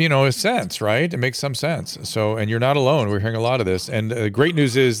sense, right? It makes some sense. So, and you're not alone. We're hearing a lot of this. And the great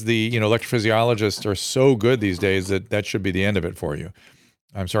news is the electrophysiologists are so good these days that should be the end of it for you.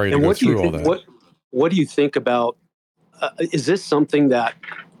 I'm sorry to go through all that. What do you think about, is this something that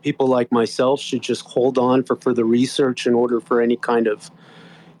people like myself should just hold on for further research in order for any kind of,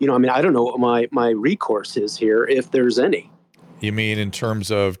 I don't know what my recourse is here, if there's any. You mean in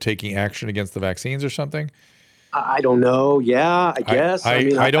terms of taking action against the vaccines or something? I don't know. Yeah, I guess. I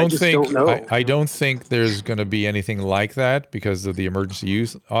don't know. I don't think there's going to be anything like that because of the emergency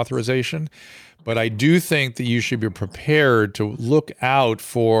use authorization. But I do think that you should be prepared to look out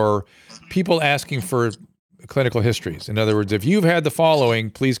for people asking for clinical histories. In other words, if you've had the following,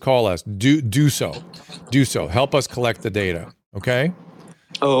 please call us. Do so. Help us collect the data. Okay.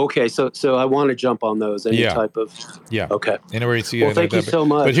 Oh, okay. So I want to jump on those. Any type of. Yeah. Okay. Anywhere you see well, thank you so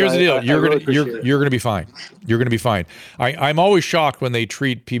much. But here's the deal: you're going to be fine. You're going to be fine. I'm always shocked when they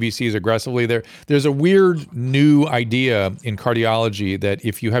treat PVCs aggressively. There's a weird new idea in cardiology that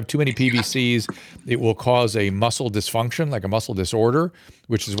if you have too many PVCs, it will cause a muscle dysfunction, like a muscle disorder,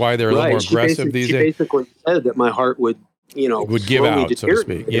 which is why they're a little more aggressive these days. She basically said that my heart would give out, so to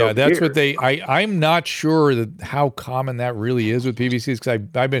speak. Yeah, that's what I'm not sure that how common that really is with PVCs, because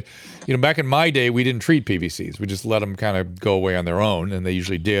I've been, back in my day, we didn't treat PVCs. We just let them kind of go away on their own, and they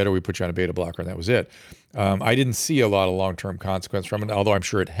usually did, or we put you on a beta blocker, and that was it. I didn't see a lot of long-term consequence from it, although I'm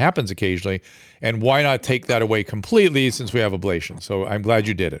sure it happens occasionally. And why not take that away completely since we have ablation? So I'm glad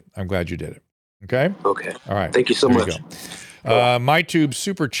you did it. Okay? Okay. All right. Thank you so much. MyTube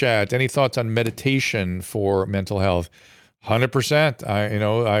Super Chat. Any thoughts on meditation for mental health?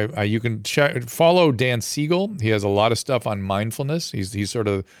 100%. You can follow Dan Siegel. He has a lot of stuff on mindfulness. He's sort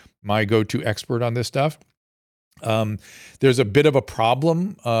of my go-to expert on this stuff. There's a bit of a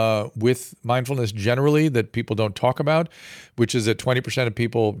problem with mindfulness generally that people don't talk about, which is that 20% of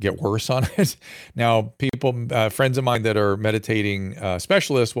people get worse on it. Now, friends of mine that are meditating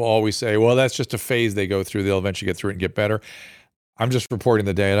specialists will always say, well, that's just a phase they go through. They'll eventually get through it and get better. I'm just reporting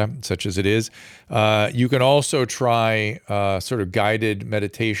the data, such as it is. You can also try sort of guided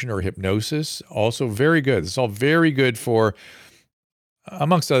meditation or hypnosis. Also very good. It's all very good for,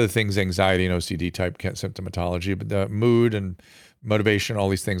 amongst other things, anxiety and OCD type symptomatology, but the mood and motivation, all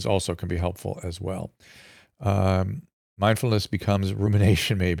these things also can be helpful as well. Mindfulness becomes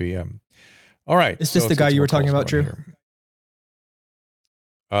rumination, maybe. All right. Is this the guy you were talking about, Drew?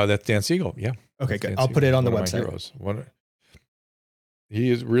 That's Dan Siegel. Yeah. Okay, good. I'll put it on the website. He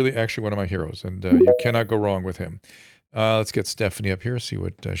is really actually one of my heroes, and you cannot go wrong with him. Let's get Stephanie up here, see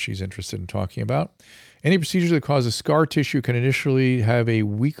what she's interested in talking about. Any procedure that causes scar tissue can initially have a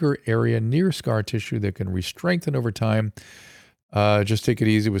weaker area near scar tissue that can re-strengthen over time. Just take it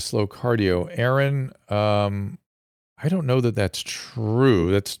easy with slow cardio. Aaron, I don't know that that's true.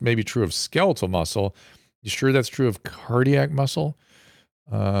 That's maybe true of skeletal muscle. You sure that's true of cardiac muscle?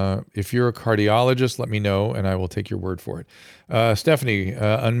 If you're a cardiologist, let me know and I will take your word for it. Stephanie,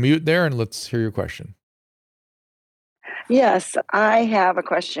 unmute there and let's hear your question. Yes, I have a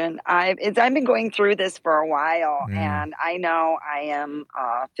question. I've been going through this for a while, and I know I am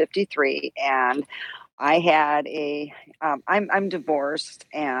 53, and I had I'm divorced,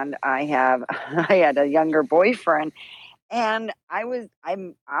 and I had a younger boyfriend, and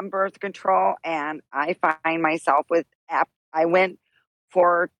I'm on birth control, and I find myself I went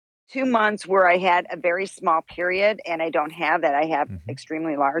for 2 months where I had a very small period, and I don't have that. I have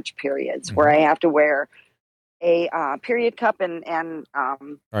extremely large periods where I have to wear a period cup and all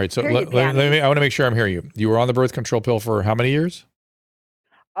right. So I want to make sure I'm hearing you. You were on the birth control pill for how many years?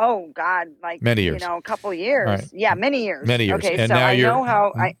 Oh God, like many years. A couple years. Right. Yeah, many years. Many years. Okay, and so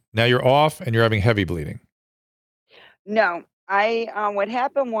now now you're off and you're having heavy bleeding. No, what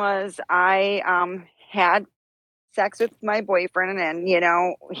happened was I had sex with my boyfriend, and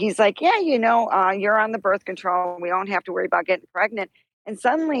he's like, yeah, you're on the birth control. We don't have to worry about getting pregnant. And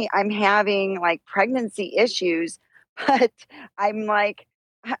suddenly I'm having like pregnancy issues, but I'm like,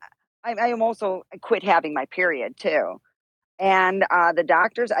 I'm also quit having my period too. And the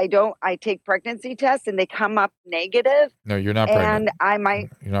doctors, I take pregnancy tests and they come up negative. No, you're not pregnant. And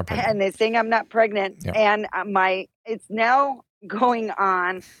you're not pregnant. And they're saying I'm not pregnant. Yeah. And it's now going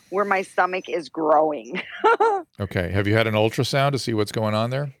on where my stomach is growing. Okay. Have you had an ultrasound to see what's going on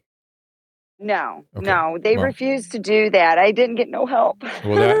there? No, no, they refused to do that. I didn't get no help.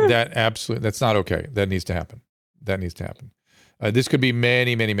 Well, that absolutely, that's not okay. That needs to happen. This could be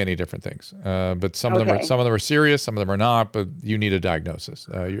many, many, many different things. But some of them are serious. Some of them are not. But you need a diagnosis.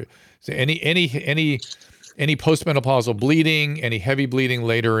 So any postmenopausal bleeding, any heavy bleeding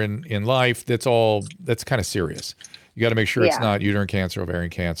later in life, that's kind of serious. You got to make sure it's not uterine cancer, ovarian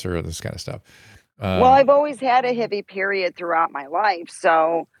cancer, this kind of stuff. Well, I've always had a heavy period throughout my life,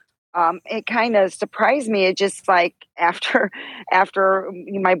 so it kind of surprised me. It just like after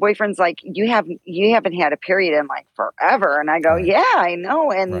my boyfriend's like, you haven't had a period in like forever, and I go, yeah, I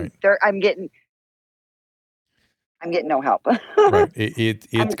know, and I'm getting no help. Right.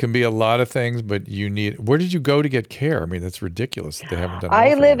 It can be a lot of things, but you need. Where did you go to get care? I mean, that's ridiculous that they haven't done.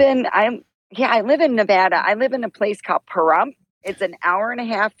 I live in Nevada. I live in a place called Pahrump. It's an hour and a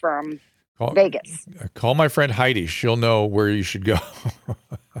half from Vegas. Call my friend Heidi. She'll know where you should go.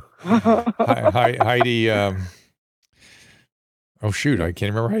 Heidi. Oh shoot, I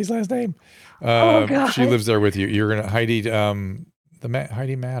can't remember Heidi's last name. She lives there with you. You're gonna Heidi.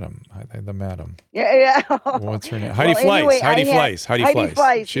 Heidi Madam. The Madam. Yeah. What's her name? Heidi Fleiss. Heidi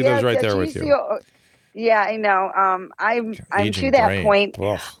Fleiss. She lives right there with you. Yeah, I know. I'm to that point.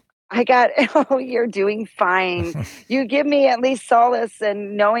 Ugh. I got. Oh, you're doing fine. You give me at least solace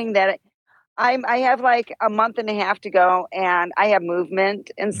in knowing that. I have like a month and a half to go, and I have movement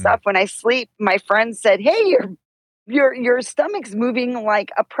and stuff. When I sleep, my friend said, "Hey, your stomach's moving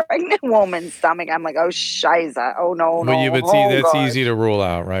like a pregnant woman's stomach." I'm like, "Oh, shiza! Oh no, well, no!" But see, that's easy to rule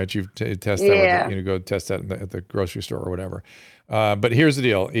out, right? You test that. Go test that at the grocery store or whatever. But here's the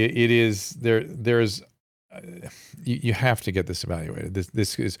deal: it is there. There's you have to get this evaluated.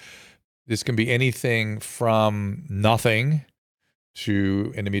 This can be anything from nothing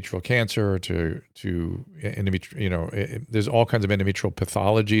to endometrial cancer to endometrial, there's all kinds of endometrial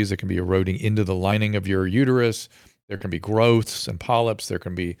pathologies that can be eroding into the lining of your uterus. There can be growths and polyps. There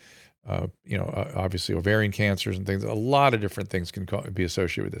can be, obviously ovarian cancers and things. A lot of different things can be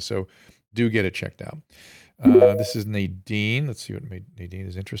associated with this. So do get it checked out. This is Nadine. Let's see what Nadine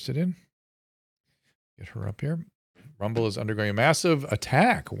is interested in. Get her up here. Rumble is undergoing a massive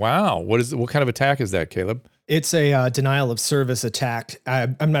attack. Wow. What kind of attack is that, Caleb? It's a denial of service attack.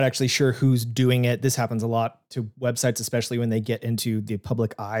 I'm not actually sure who's doing it. This happens a lot to websites, especially when they get into the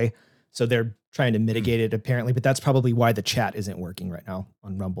public eye. So they're trying to mitigate it apparently, but that's probably why the chat isn't working right now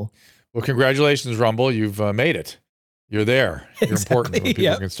on Rumble. Well, congratulations, Rumble. You've made it. You're there. You're important. When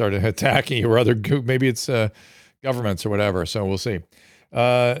people can start attacking you or maybe it's governments or whatever. So we'll see.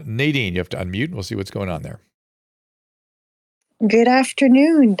 Nadine, you have to unmute and we'll see what's going on there. Good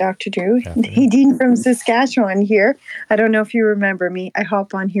afternoon, Dr. Drew. Nadine from Saskatchewan here. I don't know if you remember me. I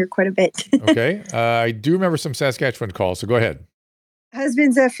hop on here quite a bit. Okay. I do remember some Saskatchewan calls, so go ahead.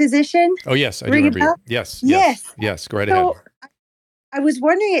 Husband's a physician? Oh, yes. I do remember you. Yes. Go right ahead. I was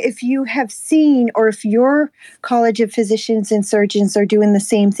wondering if you have seen or if your College of Physicians and Surgeons are doing the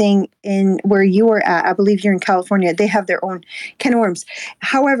same thing in where you are at. I believe you're in California. They have their own can of worms.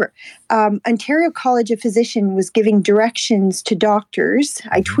 However, Ontario College of Physicians was giving directions to doctors.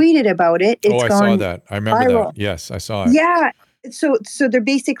 I tweeted about it. I saw that. I remember that. Yes, I saw it. Yeah. So they're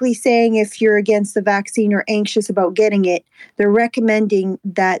basically saying if you're against the vaccine or anxious about getting it, they're recommending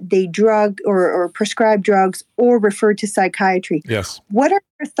that they drug or prescribe drugs or refer to psychiatry. Yes. What are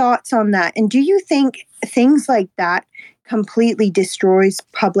your thoughts on that? And do you think things like that completely destroys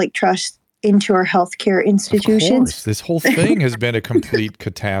public trust into our healthcare institutions. Of course. This whole thing has been a complete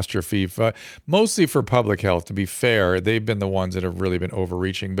catastrophe, mostly for public health. To be fair, they've been the ones that have really been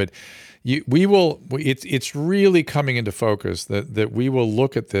overreaching. But it's really coming into focus that we will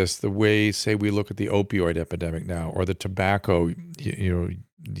look at this the way, say, we look at the opioid epidemic now, or the tobacco,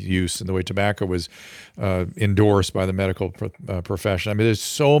 use, and the way tobacco was endorsed by the medical profession. I mean, there's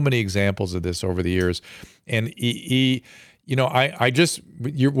so many examples of this over the years, and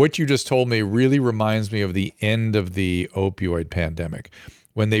what you just told me really reminds me of the end of the opioid pandemic,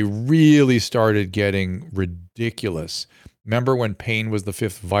 when they really started getting ridiculous. Remember when pain was the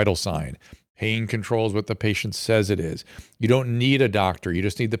fifth vital sign? Pain controls what the patient says it is. You don't need a doctor. You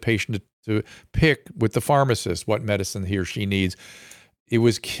just need the patient to pick with the pharmacist what medicine he or she needs. It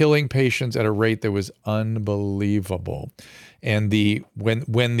was killing patients at a rate that was unbelievable. And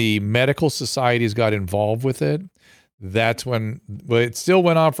when the medical societies got involved with it, that's when, it still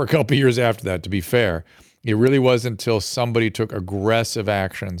went on for a couple of years after that, to be fair. It really wasn't until somebody took aggressive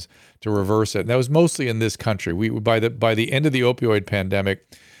actions to reverse it. And that was mostly in this country. By the end of the opioid pandemic,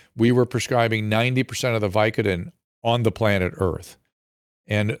 we were prescribing 90% of the Vicodin on the planet Earth.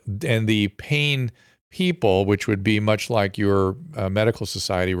 And the pain people, which would be much like your medical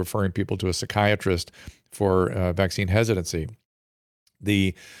society referring people to a psychiatrist for vaccine hesitancy,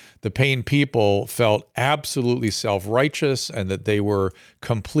 the pain people felt absolutely self-righteous and that they were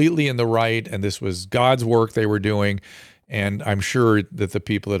completely in the right, and this was God's work they were doing. And I'm sure that the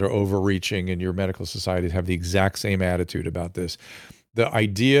people that are overreaching in your medical societies have the exact same attitude about this. The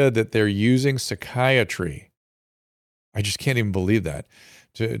idea that they're using psychiatry, I just can't even believe that.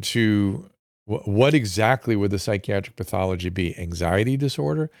 What exactly would the psychiatric pathology be? Anxiety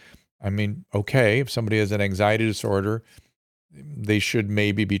disorder? I mean, okay, if somebody has an anxiety disorder, they should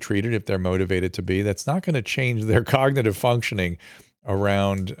maybe be treated if they're motivated to be. That's not going to change their cognitive functioning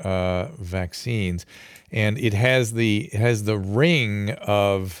around vaccines. And it has the ring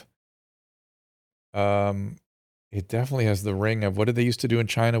of, it definitely has the ring of, what did they used to do in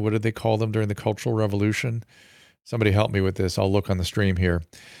China? What did they call them during the Cultural Revolution? Somebody help me with this. I'll look on the stream here.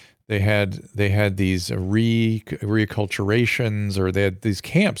 They had these reacculturations, or they had these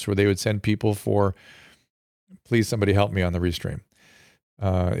camps where they would send people for, please somebody help me on the restream.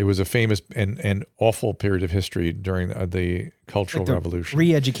 It was a famous and awful period of history during the Cultural Revolution.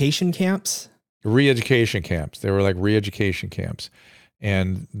 Re-education camps? Re-education camps. They were like re-education camps.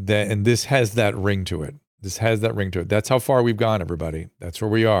 And this has that ring to it. That's how far we've gone, everybody. That's where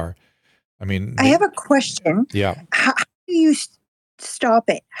we are. I mean, I have a question. Yeah. How do you stop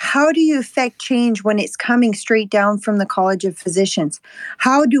it? How do you affect change when it's coming straight down from the College of Physicians?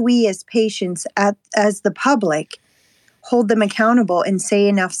 How do we as patients, as the public, hold them accountable and say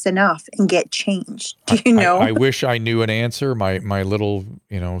enough's enough and get change? Do you know? I wish I knew an answer. My little,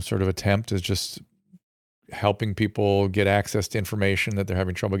 sort of attempt is just helping people get access to information that they're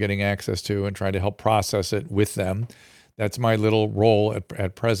having trouble getting access to and trying to help process it with them. That's my little role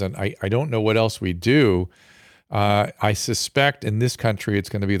at present. I don't know what else we do. I suspect in this country, it's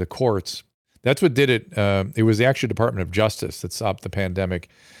going to be the courts. That's what did it. It was the actual Department of Justice that stopped the pandemic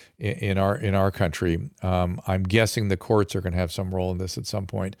in our country. I'm guessing the courts are going to have some role in this at some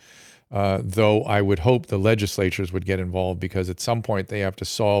point, though I would hope the legislatures would get involved, because at some point they have to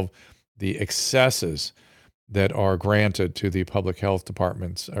solve the excesses that are granted to the public health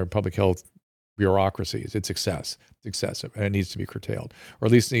departments or public health bureaucracies. It's excessive, and it needs to be curtailed, or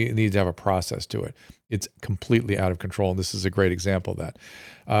at least it needs to have a process to it. It's completely out of control, and this is a great example of that.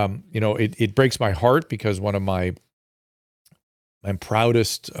 It breaks my heart, because one of my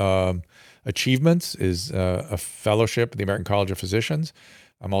proudest achievements is a fellowship at the American College of Physicians.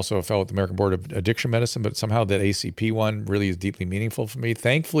 I'm also a fellow at the American Board of Addiction Medicine, but somehow that ACP one really is deeply meaningful for me.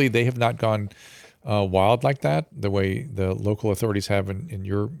 Thankfully, they have not gone wild like that, the way the local authorities have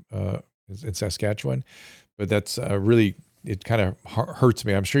in Saskatchewan. But that's really, it kind of hurts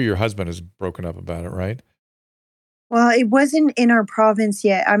me. I'm sure your husband is broken up about it, right? Well, it wasn't in our province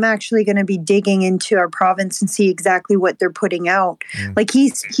yet. I'm actually going to be digging into our province and see exactly what they're putting out. Like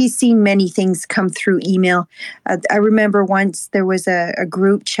he's seen many things come through email. I remember once there was a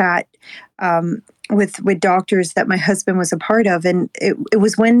group chat with doctors that my husband was a part of, and it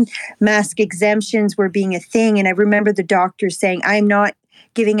was when mask exemptions were being a thing. And I remember the doctors saying, "I'm not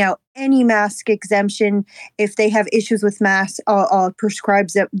giving out any mask exemption. If they have issues with masks, I'll prescribe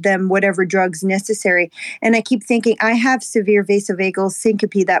them whatever drugs necessary." And I keep thinking, I have severe vasovagal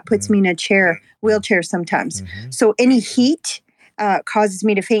syncope that puts me in a wheelchair sometimes. So any heat causes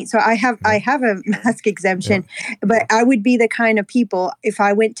me to faint. So I have a mask exemption, but I would be the kind of people, if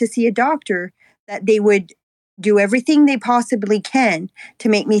I went to see a doctor, that they would do everything they possibly can to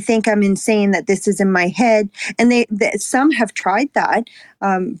make me think I'm insane, that this is in my head. And some have tried that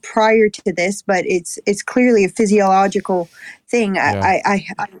prior to this, but it's clearly a physiological thing. Yeah.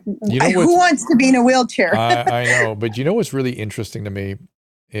 Who wants to be in a wheelchair? I know, but you know what's really interesting to me,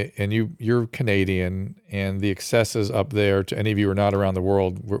 and you're Canadian, and the excesses up there, to any of you who are not around the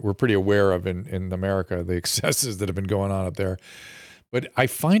world, we're pretty aware of in America, the excesses that have been going on up there. But I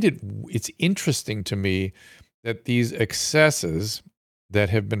find it's interesting to me that these excesses that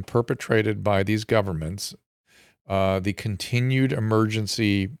have been perpetrated by these governments, the continued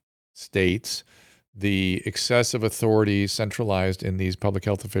emergency states, the excessive authority centralized in these public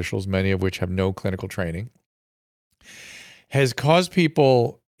health officials, many of which have no clinical training, has caused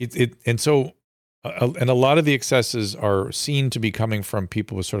people, and a lot of the excesses are seen to be coming from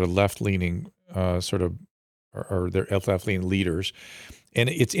people with sort of left-leaning, or their left-leaning leaders. And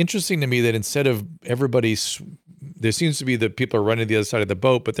it's interesting to me that instead of there seems to be that people are running to the other side of the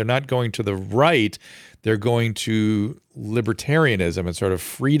boat, but they're not going to the right. They're going to libertarianism and sort of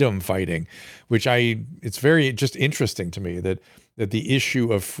freedom fighting, which it's very just interesting to me that the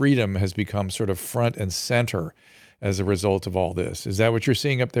issue of freedom has become sort of front and center as a result of all this. Is that what you're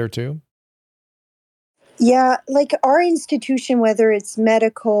seeing up there too? Yeah, like our institution, whether it's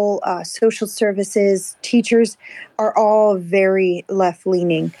medical, social services, teachers, are all very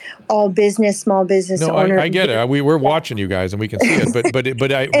left-leaning. All small business owners. I get it. We're watching you guys, and we can see it.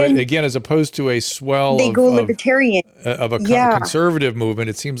 But again, as opposed to a swell they go libertarian of a conservative movement,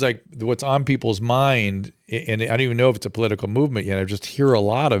 it seems like what's on people's mind, and I don't even know if it's a political movement yet. I just hear a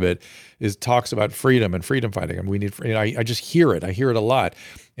lot of it is talks about freedom and freedom fighting, and we need. I just hear it. I hear it a lot.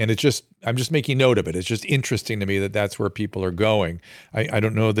 And I'm just making note of it. It's just interesting to me that that's where people are going. I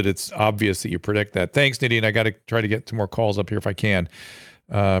don't know that it's obvious that you predict that. Thanks, Nadine. I got to try to get some more calls up here if I can.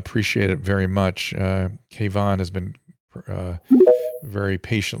 Appreciate it very much. Kayvon has been very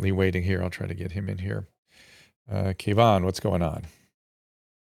patiently waiting here. I'll try to get him in here. Kayvon, what's going on?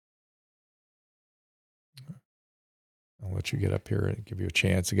 I'll let you get up here and give you a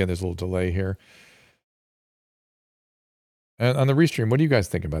chance. Again, there's a little delay here. And on the restream, what do you guys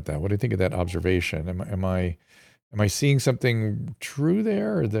think about that? What do you think of that observation? Am I seeing something true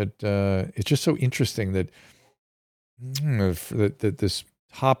there? Or that it's just so interesting that that this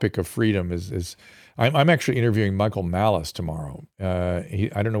topic of freedom is. I'm actually interviewing Michael Malice tomorrow. I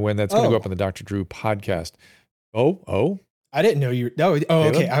don't know when that's going to go up on the Dr. Drew podcast. Oh. I didn't know you. No. Oh,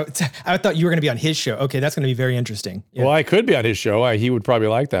 okay. I thought you were going to be on his show. Okay, that's going to be very interesting. Yeah. Well, I could be on his show. He would probably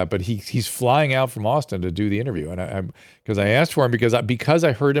like that, but he's flying out from Austin to do the interview, and because I asked for him because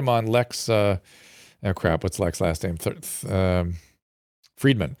I heard him on Lex. What's Lex's last name?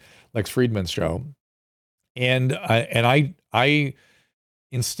 Friedman. Lex Friedman's show, and I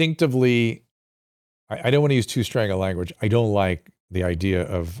instinctively, I don't want to use too strong a language. I don't like the idea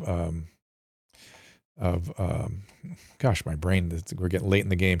of gosh, my brain, we're getting late in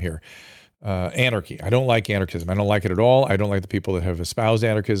the game here. Anarchy. I don't like anarchism. I don't like it at all. I don't like the people that have espoused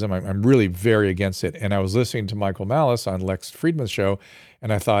anarchism. I'm really very against it. And I was listening to Michael Malice on Lex Friedman's show,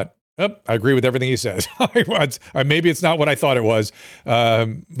 and I thought, I agree with everything he says. Maybe it's not what I thought it was. I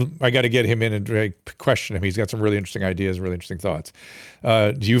got to get him in and question him. He's got some really interesting ideas, really interesting thoughts.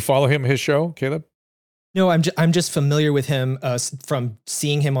 Do you follow his show, Caleb? No, I'm just familiar with him from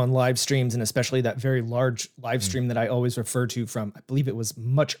seeing him on live streams, and especially that very large live stream that I always refer to from, I believe it was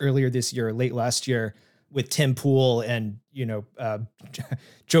much earlier this year, or late last year, with Tim Pool and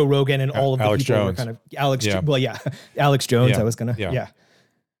Joe Rogan and all of the Alex people Jones. were kind of Alex. Yeah. Well, yeah, Alex Jones. I was gonna. Yeah.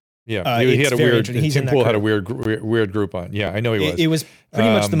 He had a weird. Tim Pool had a weird group on. Yeah, I know he was. It was pretty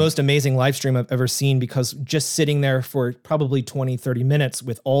much the most amazing live stream I've ever seen, because just sitting there for probably 20, 30 minutes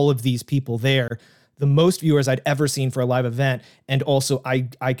with all of these people there. The most viewers I'd ever seen for a live event. And also I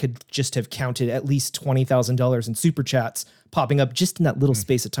could just have counted at least $20,000 in super chats popping up just in that little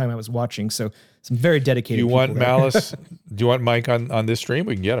space of time I was watching. So some very dedicated people. Do you want there. Malice? Do you want Mike on this stream?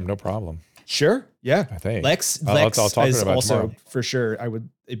 We can get him, no problem. Sure. Yeah. I think Lex I'll talk is about also tomorrow. For sure.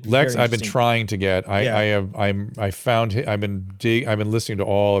 Lex, I've been trying to get. I've been listening to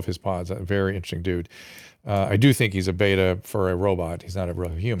all of his pods. A very interesting dude. I do think he's a beta for a robot. He's not a real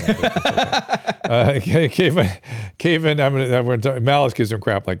human. Kayvon, Malice gives him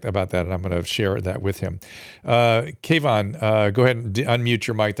crap about that, and I'm going to share that with him. Kayvon, go ahead and unmute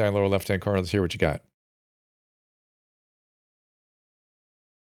your mic down lower left-hand corner. Let's hear what you got.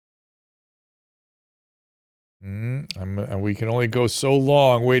 We can only go so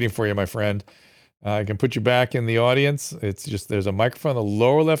long waiting for you, my friend. I can put you back in the audience. It's just there's a microphone in the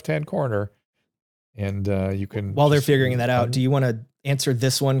lower left-hand corner. And you can... While they're figuring that out, do you want to answer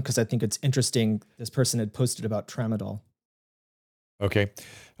this one? Because I think it's interesting. This person had posted about tramadol. Okay.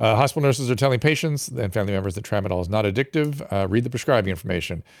 Hospital nurses are telling patients and family members that tramadol is not addictive. Read the prescribing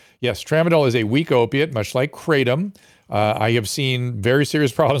information. Yes, tramadol is a weak opiate, much like kratom. I have seen very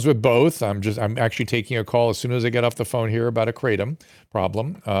serious problems with both. I'm actually taking a call as soon as I get off the phone here about a kratom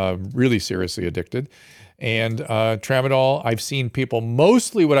problem. Really seriously addicted. And tramadol, I've seen people,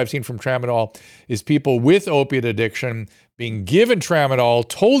 mostly what I've seen from tramadol is people with opiate addiction being given tramadol,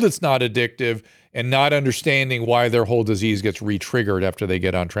 told it's not addictive, and not understanding why their whole disease gets re-triggered after they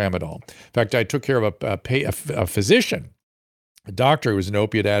get on tramadol. In fact, I took care of a physician, a doctor who was an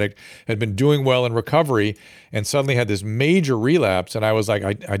opiate addict, had been doing well in recovery, and suddenly had this major relapse. And I was like,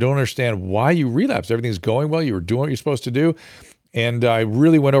 I don't understand why you relapsed. Everything's going well. You were doing what you're supposed to do. And I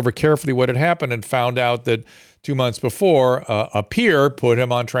really went over carefully what had happened and found out that 2 months before, a peer put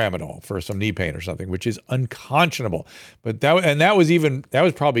him on tramadol for some knee pain or something, which is unconscionable. But that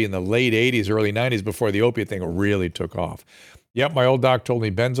was probably in the late 80s, early 90s before the opiate thing really took off. Yep, my old doc told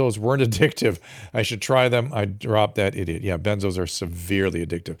me benzos weren't addictive. I should try them. I dropped that idiot. Yeah, benzos are severely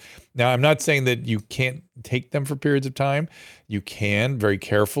addictive. Now, I'm not saying that you can't take them for periods of time. You can, very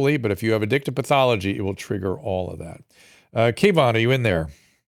carefully, but if you have addictive pathology, it will trigger all of that. Kayvon, are you in there?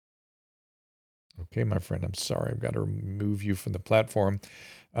 Okay, my friend, I'm sorry. I've got to remove you from the platform.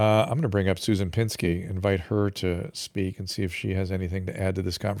 I'm going to bring up Susan Pinsky, invite her to speak and see if she has anything to add to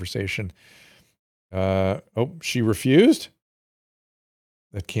this conversation. Oh, she refused?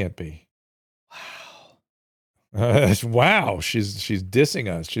 That can't be. Wow. Wow. She's dissing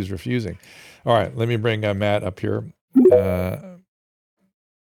us. She's refusing. All right, let me bring Matt up here. Matt,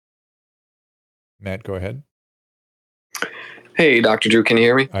 go ahead. Hey, Dr. Drew, can you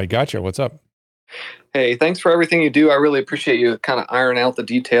hear me? I gotcha. What's up? Hey, thanks for everything you do. I really appreciate you kind of iron out the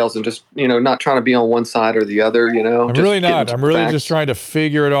details and just, not trying to be on one side or the other, I'm really not. I'm really just trying to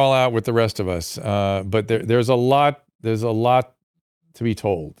figure it all out with the rest of us. But there's a lot to be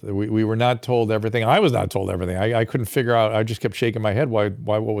told. We were not told everything. I was not told everything. I couldn't figure out. I just kept shaking my head why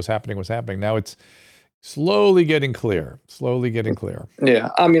what was happening. Now it's slowly getting clear. Yeah.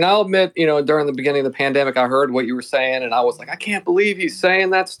 I mean, I'll admit, during the beginning of the pandemic, I heard what you were saying and I was like, I can't believe he's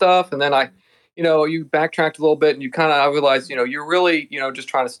saying that stuff. And then you backtracked a little bit and I realized, you're really, just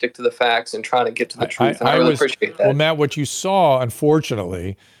trying to stick to the facts and trying to get to the truth. And I really appreciate that. Well, Matt, what you saw,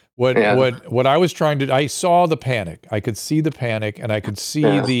 unfortunately, what I was trying to, I saw the panic. I could see the panic and I could see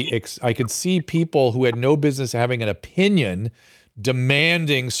I could see people who had no business having an opinion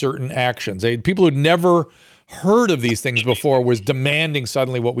demanding certain actions. People who'd never heard of these things before was demanding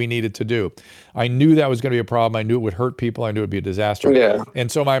suddenly what we needed to do. I knew that was going to be a problem. I knew it would hurt people. I knew it would be a disaster. Yeah.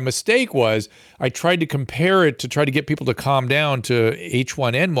 And so my mistake was I tried to compare it to try to get people to calm down to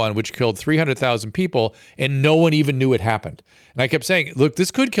H1N1, which killed 300,000 people, and no one even knew it happened. And I kept saying, look,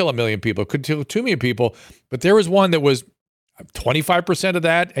 this could kill 1 million people, it could kill 2 million people, but there was one that was 25% of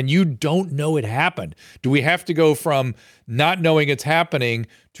that, and you don't know it happened. Do we have to go from not knowing it's happening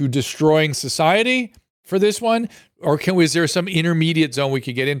to destroying society for this one? Or is there some intermediate zone we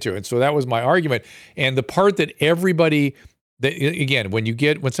could get into? And so that was my argument. And the part that everybody, again,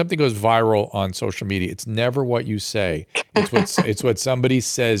 when something goes viral on social media, it's never what you say. It's what somebody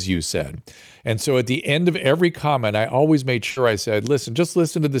says you said. And so at the end of every comment, I always made sure I said, just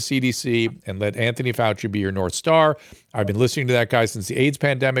listen to the CDC and let Anthony Fauci be your North Star. I've been listening to that guy since the AIDS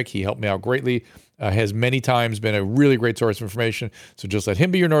pandemic. He helped me out greatly. Has many times been a really great source of information. So just let him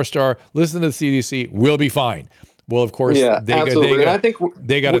be your North Star. Listen to the CDC. We'll be fine. Well, of course, they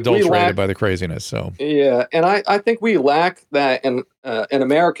got adulterated by the craziness. So yeah, and I think we lack that in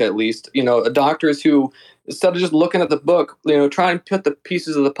America, at least. Doctors who, instead of just looking at the book, try and put the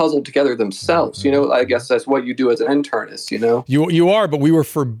pieces of the puzzle together themselves. I guess that's what you do as an internist. You are, but we were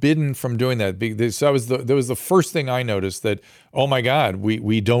forbidden from doing that. That was the first thing I noticed. That, oh my God,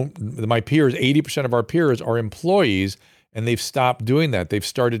 we don't. My peers, 80% of our peers are employees. And they've stopped doing that. They've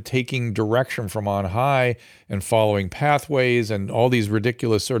started taking direction from on high and following pathways and all these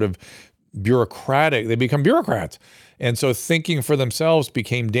ridiculous sort of they become bureaucrats. And so thinking for themselves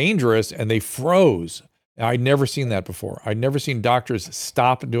became dangerous and they froze. I'd never seen that before. I'd never seen doctors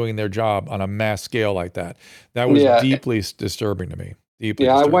stop doing their job on a mass scale like that. That was deeply disturbing to me.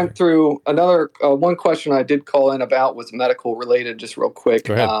 I went through another, one question I did call in about was medical related, just real quick.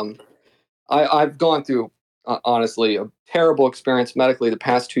 Go ahead. I've gone through, honestly, a terrible experience medically the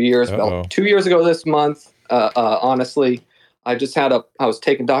past 2 years. About 2 years ago this month, honestly, I was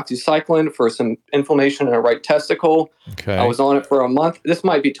taking doxycycline for some inflammation in a right testicle. Okay. I was on it for a month. This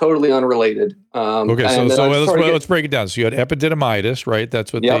might be totally unrelated. Okay, so let's break it down. So you had epididymitis, right?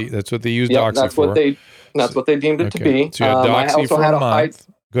 That's what they use doxy for. That's what they deemed it to be. So you had doxy for a month.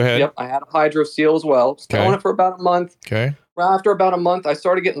 Go ahead. Yep, I had a Hydrocele as well. Stayed on it for about a month. Okay. After about a month, I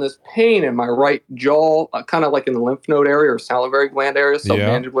started getting this pain in my right jaw, kind of like in the lymph node area or salivary gland area,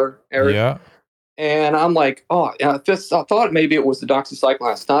 submandibular area. Yeah. And I'm like, I thought maybe it was the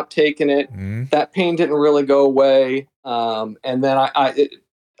doxycycline. I stopped taking it. That pain didn't really go away. And then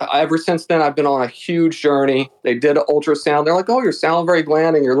ever since then, I've been on a huge journey. They did an ultrasound. They're like, oh, your salivary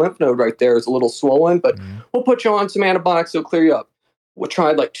gland and your lymph node right there is a little swollen, but we'll put you on some antibiotics. It'll clear you up. We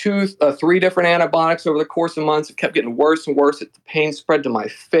tried like 3 different antibiotics over the course of months. It kept getting worse and worse. The pain spread to my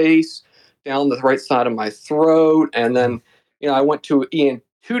face, down the right side of my throat. And then, I went to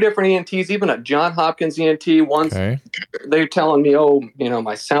 2 different ENTs, even a Johns Hopkins ENT. Once they're telling me,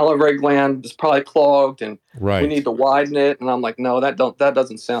 my salivary gland is probably clogged and we need to widen it. And I'm like, no, that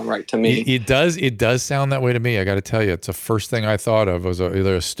doesn't sound right to me. It does sound that way to me. I got to tell you, it's the first thing I thought of was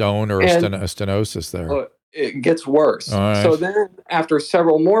either a stone or a stenosis there. It gets worse. Right. So then after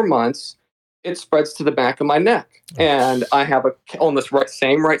several more months, it spreads to the back of my neck. And I have on this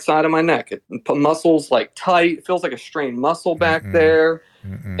same right side of my neck. Muscles like tight. It feels like a strained muscle back there.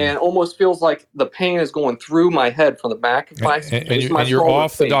 And almost feels like the pain is going through my head from the back. And you're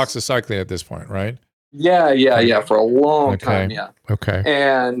off the doxycycline at this point, right? Yeah, for a long time, yeah. Okay.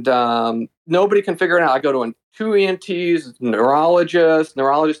 And nobody can figure it out. I go to 2 ENTs, neurologist.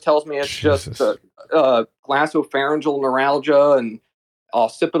 Neurologist tells me it's just glossopharyngeal neuralgia and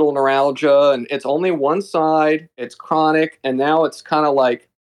occipital neuralgia, and it's only one side. It's chronic, and now it's kind of like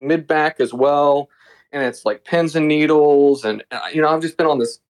mid-back as well. And it's like pins and needles. And, I've just been on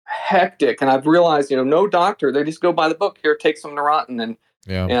this hectic. And I've realized, no doctor, they just go by the book. Here, take some Neurontin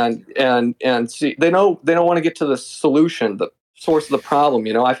and see. They don't want to get to the solution, the source of the problem.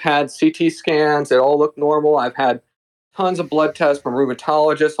 I've had CT scans. They all look normal. I've had tons of blood tests from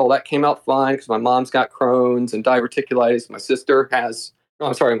rheumatologists. All that came out fine because my mom's got Crohn's and diverticulitis. My sister has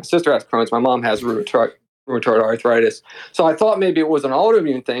Crohn's. My mom has rheumatoid arthritis. So I thought maybe it was an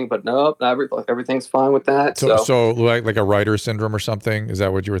autoimmune thing, but no, everything's fine with that. So like a Reiter syndrome or something? Is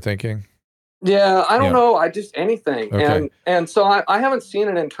that what you were thinking? Yeah, I don't know. I just anything. Okay. And so I haven't seen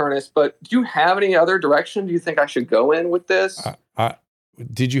an internist, but do you have any other direction? Do you think I should go in with this?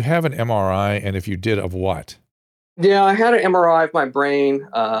 Did you have an MRI? And if you did, of what? Yeah, I had an MRI of my brain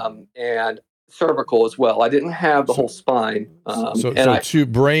and cervical as well. I didn't have the whole spine. So 2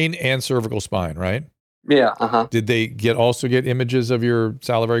 brain and cervical spine, right? Yeah. Did they also get images of your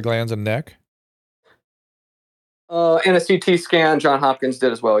salivary glands and neck? And a CT scan, Johns Hopkins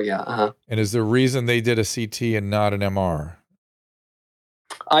did as well. Yeah. And is the reason they did a CT and not an MR?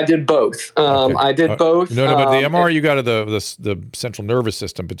 I did both. I did both. No, but the MR you got of the central nervous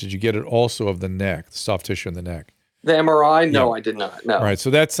system, but did you get it also of the neck, the soft tissue in the neck? The MRI? No, I did not. No. All right. So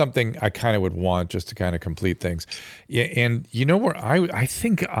that's something I kind of would want just to kind of complete things. Yeah. And where I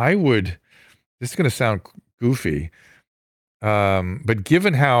think I would, this is going to sound goofy, but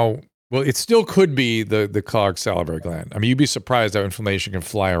given how, well, it still could be the clogged salivary gland. I mean, you'd be surprised how inflammation can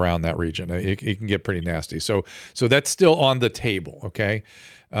fly around that region. It can get pretty nasty. So that's still on the table. Okay.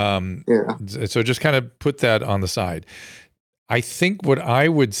 So just kind of put that on the side. I think what I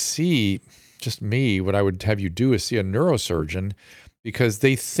would see, what I would have you do is see a neurosurgeon, because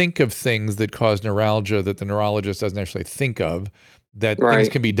they think of things that cause neuralgia that the neurologist doesn't actually think of, that things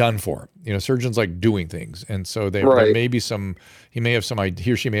can be done for. Surgeons like doing things. And so there may be he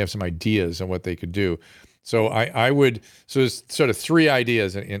or she may have some ideas on what they could do. So there's sort of 3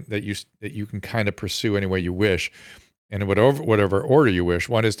 ideas that you can kind of pursue any way you wish. And in whatever order you wish.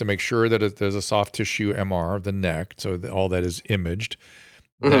 One is to make sure that there's a soft tissue MR of the neck, so that all that is imaged.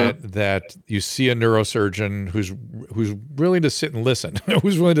 That you see a neurosurgeon who's willing to sit and listen,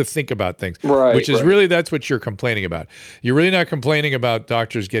 who's willing to think about things, which is really, that's what you're complaining about. You're really not complaining about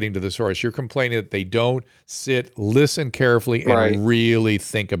doctors getting to the source. You're complaining that they don't listen carefully and really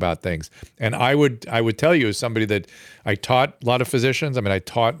think about things. And I would tell you, as somebody that I taught a lot of physicians, I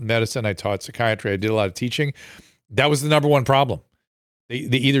taught medicine, I taught psychiatry, I did a lot of teaching. That was the number one problem. They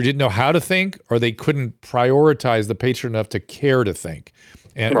either didn't know how to think, or they couldn't prioritize the patient enough to care to think.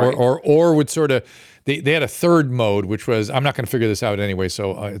 And or would sort of they had a third mode, which was, I'm not going to figure this out anyway,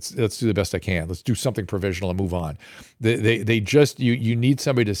 so let's do the best I can. Let's do something provisional and move on. They just you need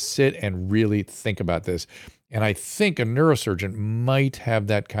somebody to sit and really think about this, and I think a neurosurgeon might have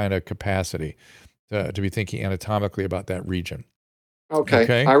that kind of capacity to be thinking anatomically about that region.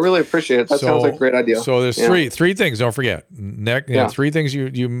 Okay. I really appreciate it. That sounds like a great idea. So there's three things. Don't forget neck. Three things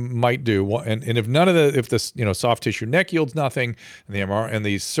you might do. And if none of if this soft tissue neck yields nothing, and the MR and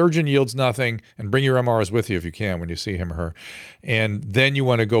the surgeon yields nothing, and bring your MRs with you if you can when you see him or her, and then you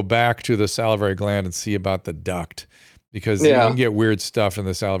want to go back to the salivary gland and see about the duct, because you can get weird stuff in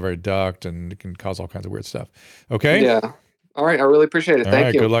the salivary duct, and it can cause all kinds of weird stuff. Okay. Yeah. All right. I really appreciate it.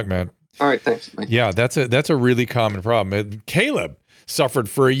 Thank you. Good luck, man. All right. Thanks. Yeah, that's a really common problem. Caleb suffered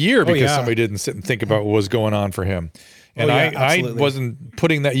for a year because somebody didn't sit and think about what was going on for him. And I wasn't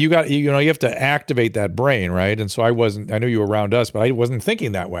putting that, you have to activate that brain, right? And so I knew you were around us, but I wasn't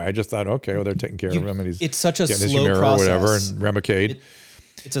thinking that way. I just thought, okay, well, they're taking care of him, and he's it's such a getting his slow Humira process. or whatever, and Remicade.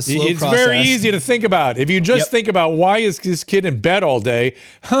 It's a slow process. Very easy to think about. If you just think about, why is this kid in bed all day?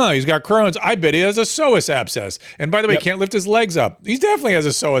 He's got Crohn's. I bet he has a psoas abscess. And by the way, can't lift his legs up. He definitely has a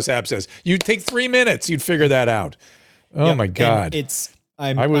psoas abscess. You'd take 3 minutes. You'd figure that out. Oh my God.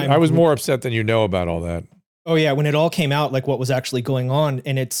 I was more upset than about all that. Oh yeah, when it all came out, like what was actually going on,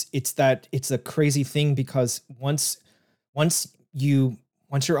 and it's a crazy thing, because once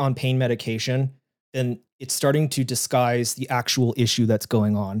you're on pain medication, then it's starting to disguise the actual issue that's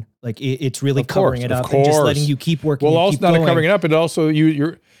going on. Like it's really covering it up and just letting you keep working. Well, also not covering it up, but also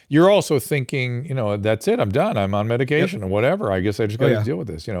you're also thinking, that's it, I'm done, I'm on medication or whatever. I guess I just got to deal with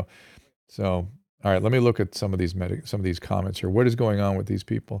this, So. All right, let me look at some of these comments here. What is going on with these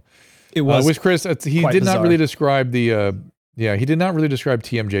people? It was with Chris. He did bizarre. not really describe he did not really describe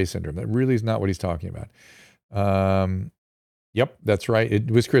TMJ syndrome. That really is not what he's talking about. Yep, that's right.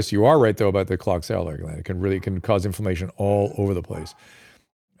 With Chris, you are right though about the clogged salivary gland. It can cause inflammation all over the place.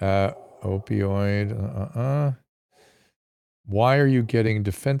 Opioid. Why are you getting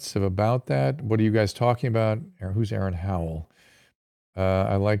defensive about that? What are you guys talking about? Who's Aaron Howell?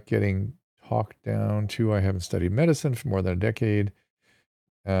 I like getting talked down to. I haven't studied medicine for more than a decade.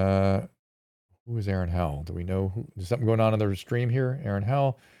 Who is Aaron Howell? Do we know? Is something going on in the stream here? Aaron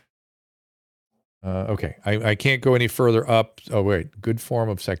Howell. Okay, I can't go any further up. Oh wait, good form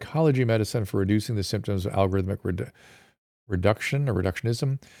of psychology medicine for reducing the symptoms of algorithmic reduction or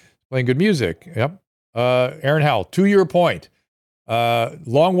reductionism. Playing good music. Yep. Aaron Howell, to your point.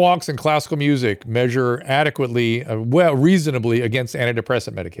 Long walks and classical music measure adequately, reasonably against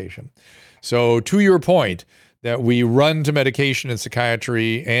antidepressant medication. So to your point that we run to medication in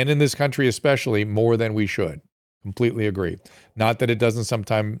psychiatry, and in this country especially, more than we should. Completely agree. Not that it is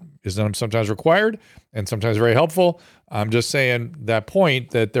sometimes required and sometimes very helpful. I'm just saying that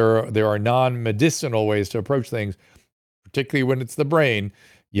point that there are non-medicinal ways to approach things, particularly when it's the brain.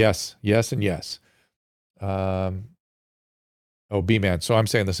 Yes, and yes. B-Man. So I'm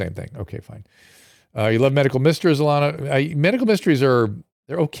saying the same thing. Okay, fine. You love medical mysteries, Alana. Medical mysteries they're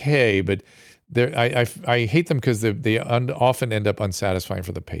okay, but I hate them because they often end up unsatisfying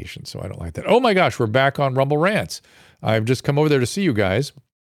for the patient. So I don't like that. Oh my gosh, we're back on Rumble Rants. I've just come over there to see you guys.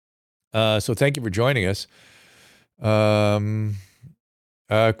 So thank you for joining us. Kubang,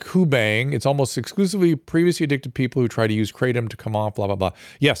 it's almost exclusively previously addicted people who try to use Kratom to come off, blah, blah, blah.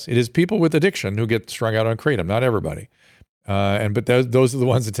 Yes, it is people with addiction who get strung out on Kratom, not everybody. But those are the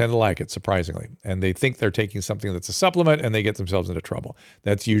ones that tend to like it, surprisingly. And they think they're taking something that's a supplement, and they get themselves into trouble.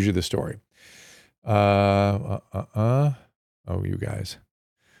 That's usually the story. Oh, you guys.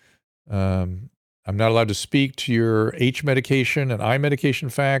 I'm not allowed to speak to your H medication and I medication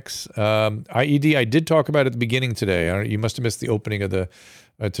facts. IED, I did talk about at the beginning today. You must have missed the opening of the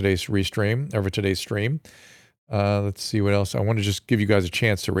today's stream. Let's see what else. I want to just give you guys a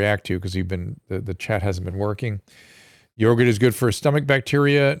chance to react to, because the chat hasn't been working. Yogurt is good for stomach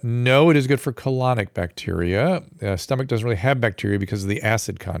bacteria. No, it is good for colonic bacteria. Stomach doesn't really have bacteria because of the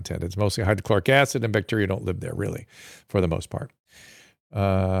acid content. It's mostly hydrochloric acid, and bacteria don't live there, really, for the most part.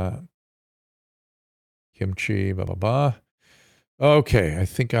 Kimchi, blah, blah, blah. Okay, I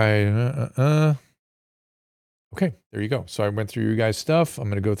think okay, there you go. So I went through you guys' stuff. I'm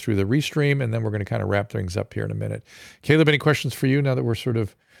going to go through the restream, and then we're going to kind of wrap things up here in a minute. Caleb, any questions for you now that we're sort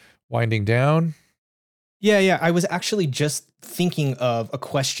of winding down? Yeah. I was actually just thinking of a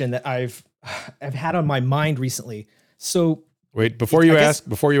question that I've had on my mind recently. So wait, before you ask,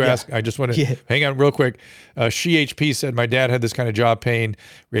 I just want to hang on real quick. SheHP said, my dad had this kind of jaw pain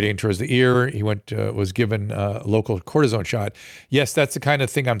radiating towards the ear. He was given a local cortisone shot. Yes, that's the kind of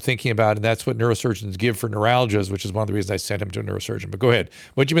thing I'm thinking about, and that's what neurosurgeons give for neuralgias, which is one of the reasons I sent him to a neurosurgeon. But go ahead.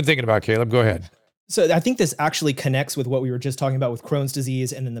 What you been thinking about, Caleb? Go ahead. So I think this actually connects with what we were just talking about with Crohn's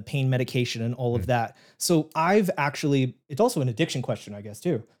disease and then the pain medication and all of that. So it's also an addiction question, I guess,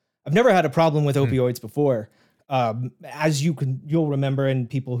 too. I've never had a problem with opioids before. As you'll remember, and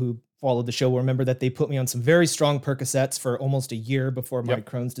people who followed the show will remember that they put me on some very strong Percocets for almost a year before my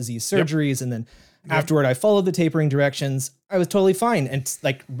Crohn's disease surgeries. And then afterward, I followed the tapering directions. I was totally fine. And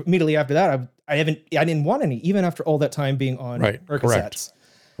like immediately after that, I didn't want any, even after all that time being on Percocets.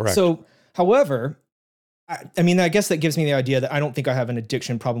 Correct. So, however, I mean, I guess that gives me the idea that I don't think I have an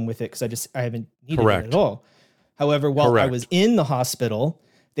addiction problem with it because I haven't needed it at all. However, while I was in the hospital,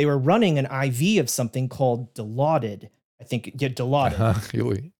 they were running an IV of something called Dilaudid. I think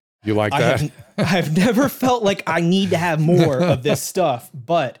Dilaudid. You like that? I've never felt like I need to have more of this stuff,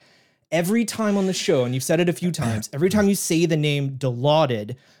 but every time on the show, and you've said it a few times, every time you say the name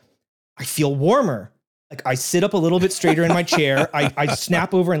Dilaudid, I feel warmer. Like I sit up a little bit straighter in my chair. I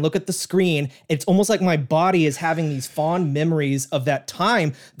snap over and look at the screen. It's almost like my body is having these fond memories of that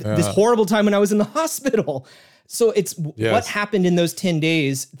time, this horrible time when I was in the hospital. So it's what happened in those 10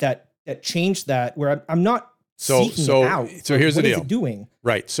 days that changed that, where I'm not seeking it out. So here's the deal. What is it doing?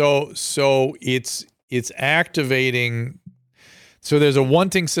 Right. So it's activating. So there's a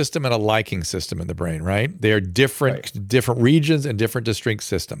wanting system and a liking system in the brain, right? They are different regions and different distinct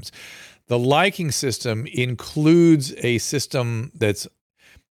systems. The liking system includes a system that's,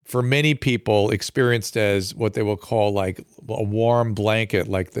 for many people, experienced as what they will call like a warm blanket,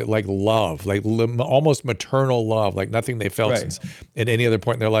 like love, like almost maternal love, like nothing they felt since at any other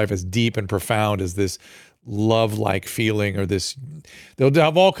point in their life as deep and profound as this love-like feeling, or this. They'll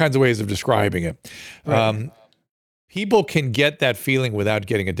have all kinds of ways of describing it. People can get that feeling without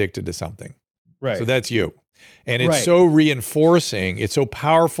getting addicted to something. Right. So that's you. And it's so reinforcing, it's so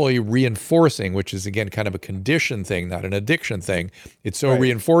powerfully reinforcing, which is, again, kind of a condition thing, not an addiction thing. It's so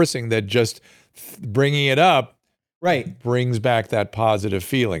reinforcing that just bringing it up brings back that positive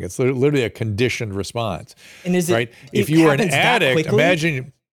feeling. It's literally a conditioned response. And is it, if you were an addict,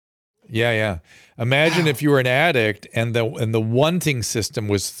 imagine, imagine if you were an addict and the wanting system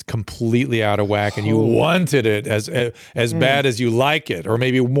was completely out of whack and you wanted it as bad as you like it, or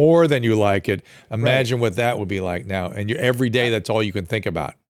maybe more than you like it. Imagine what that would be like now. And every day, that's all you can think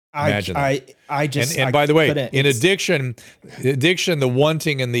about. Imagine that. And by the way, in addiction, the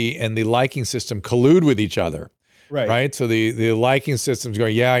wanting and the liking system collude with each other. Right. So the liking system's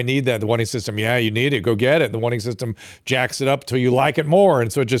going, yeah, I need that. The wanting system, yeah, you need it. Go get it. The wanting system jacks it up till you like it more,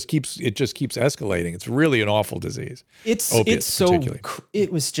 and so it just keeps escalating. It's really an awful disease. It's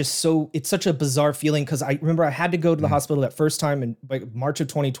such a bizarre feeling, because I remember I had to go to the hospital that first time in like March of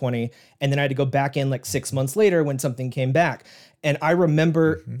 2020, and then I had to go back in like 6 months later when something came back. And I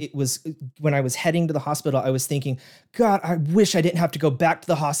remember it was when I was heading to the hospital, I was thinking, God, I wish I didn't have to go back to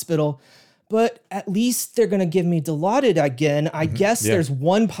the hospital. But at least they're going to give me Dilaudid again. I guess there's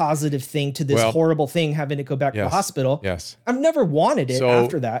one positive thing to this horrible thing, having to go back to the hospital. Yes. I've never wanted it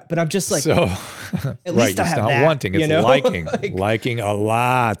after that, but I'm just like, at least I have not that, wanting, it's liking, liking a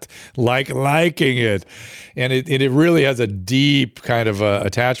lot, liking it. And it really has a deep kind of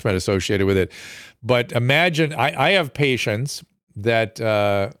attachment associated with it. But imagine, I have patients that,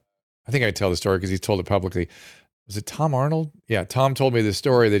 I think I tell the story because he's told it publicly. Was it Tom Arnold? Yeah, Tom told me this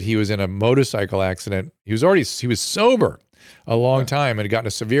story that he was in a motorcycle accident. He was sober a long time and had gotten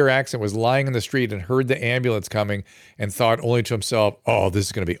a severe accident, was lying in the street and heard the ambulance coming and thought only to himself, oh, this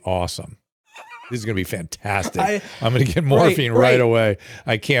is going to be awesome. This is going to be fantastic. I'm going to get morphine right away.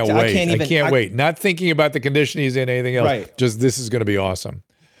 I can't wait. I can't wait. Not thinking about the condition he's in, anything else. Just this is going to be awesome.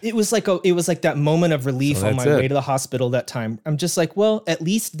 It was like that moment of relief on my way to the hospital that time. I'm just like, well, at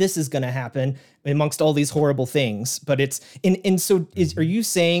least this is going to happen amongst all these horrible things. But are you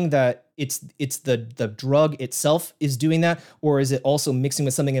saying that it's the drug itself is doing that, or is it also mixing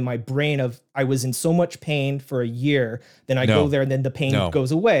with something in my brain of I was in so much pain for a year, then I go there and then the pain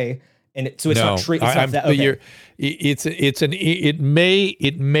goes away, and it's not that. Okay.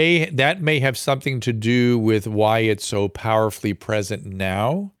 That may have something to do with why it's so powerfully present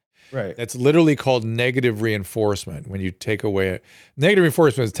now. Right. That's literally called negative reinforcement. When you take away negative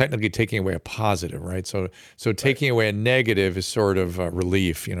reinforcement, is technically taking away a positive, right? So taking away a negative is sort of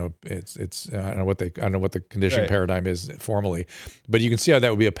relief. You know, it's I don't know what the conditioning paradigm is formally, but you can see how that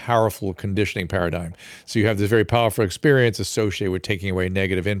would be a powerful conditioning paradigm. So you have this very powerful experience associated with taking away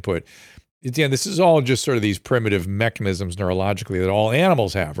negative input. This is all just sort of these primitive mechanisms neurologically that all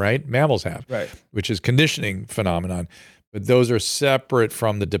animals have, right? Mammals have, which is conditioning phenomenon. But those are separate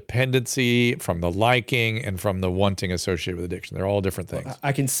from the dependency, from the liking, and from the wanting associated with addiction. They're all different things.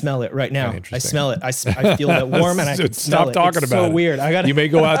 I can smell it right now. I smell it. I feel that warm, and I can smell it. Stop talking about it. So weird. You may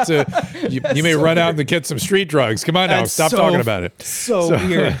go out to, you may run out and get some street drugs. Come on now, stop talking about it. So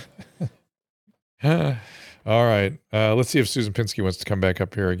weird. All right. Let's see if Susan Pinsky wants to come back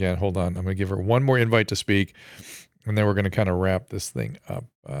up here again. Hold on. I'm going to give her one more invite to speak, and then we're going to kind of wrap this thing up.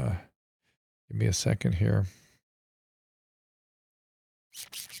 Give me a second here.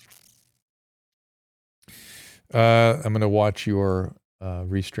 I'm going to watch your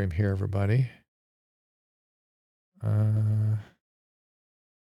restream here, everybody. All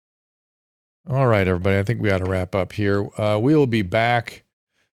right, everybody. I think we ought to wrap up here. We will be back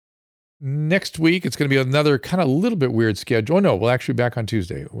next week. It's going to be another kind of little bit weird schedule. Oh, no, we'll actually be back on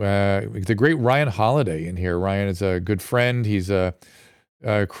Tuesday. The great Ryan Holiday in here. Ryan is a good friend. He's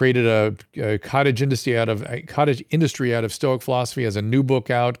created a cottage industry out of Stoic philosophy. Has a new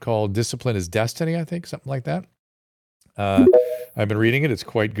book out called Discipline is Destiny, I think, something like that. I've been reading it. It's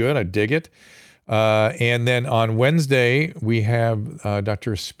quite good. I dig it. And then on Wednesday, we have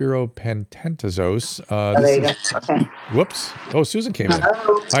Dr. Spiro Pantentazos. Okay. Whoops. Oh, Susan came in.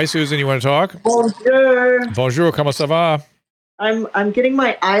 Hello. Hi, Susan. You want to talk? Bonjour. Bonjour. Comment ça va? I'm getting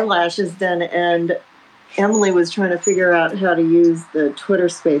my eyelashes done, and Emily was trying to figure out how to use the Twitter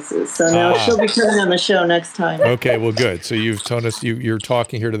Spaces. So now she'll be coming on the show next time. Okay, well, good. So you've told us you're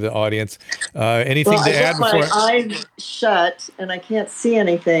talking here to the audience. Anything to add before? My eyes shut, and I can't see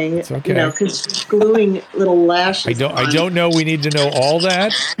anything. It's okay. You know, because she's gluing little lashes. I don't know. We need to know all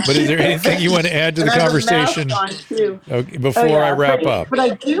that. But is there anything you want to add to the conversation? Okay, before I wrap up. But I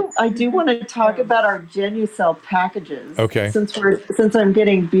do want to talk about our Genucell packages. Okay. Since I'm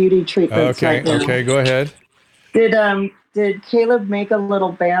getting beauty treatments right now. Okay. Go ahead. Did Caleb make a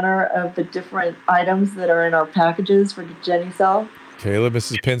little banner of the different items that are in our packages for Genucell? Caleb,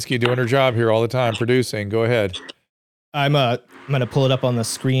 Mrs. Pinsky doing her job here all the time, producing. Go ahead. I'm gonna pull it up on the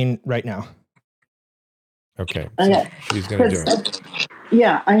screen right now. Okay. So she's gonna do it.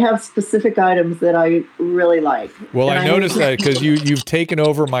 Yeah, I have specific items that I really like. Well, I noticed that because you've taken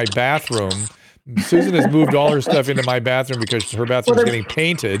over my bathroom. Susan has moved all her stuff into my bathroom because her bathroom is getting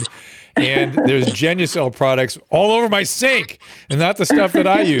painted. And there's Genucell products all over my sink, and not the stuff that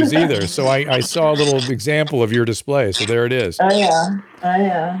I use either. So I saw a little example of your display. So there it is. Oh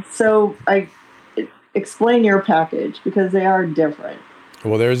yeah. So I explain your package because they are different.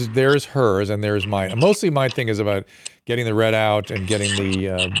 Well, there's hers and there's mine. Mostly my thing is about getting the red out and getting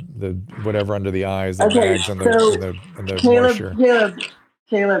the whatever under the eyes, the bags, and the moisture.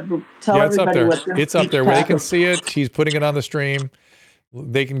 Caleb, tell everybody what's in it's up there where they can see it. She's putting it on the stream.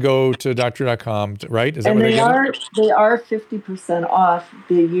 They can go to doctor.com, right? Is that and what they are 50% off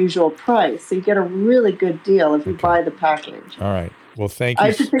the usual price. So you get a really good deal if you buy the package. All right. Well, thank you.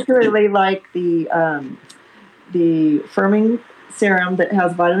 I particularly like the firming serum that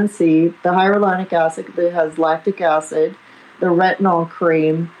has vitamin C, the hyaluronic acid that has lactic acid, the retinol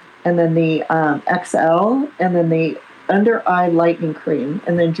cream, and then the XL, and then the under eye lightening cream,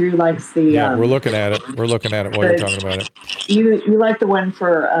 and then Drew likes the. Yeah, we're looking at it. We're looking at it while you're talking about it. You like the one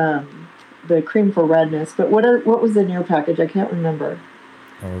for the cream for redness, but what was in your package? I can't remember.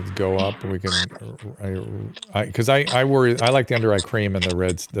 Let's go up, and we can. Because I worry. I like the under eye cream and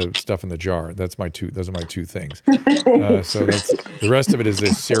the stuff in the jar. Those are my two things. So the rest of it is the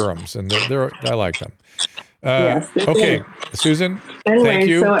serums, and I like them. Yes, okay, Susan. Anyway, thank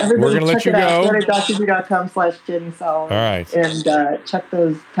you. So we're going to let you go. Go to drdrew.com/Genucell. All right. And check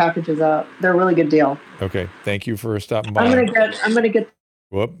those packages out. They're a really good deal. Okay. Thank you for stopping by. I'm gonna get.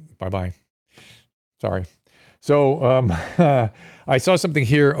 Whoop. Bye. Sorry. So I saw something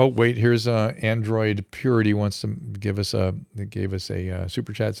here. Oh wait, here's Android Purity wants to gave us a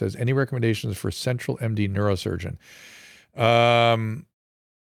super chat. Says any recommendations for Central MD neurosurgeon?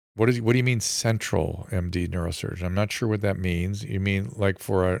 What do you mean Central MD neurosurgeon? I'm not sure what that means. You mean like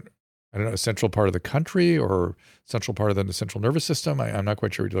for a central part of the country or central part of the central nervous system? I'm not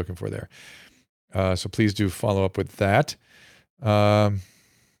quite sure what you're looking for there. So please do follow up with that.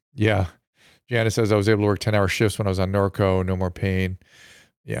 Yeah. Janice says I was able to work 10-hour shifts when I was on Norco, no more pain.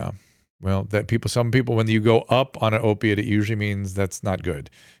 Yeah. Well, some people, when you go up on an opiate, it usually means that's not good.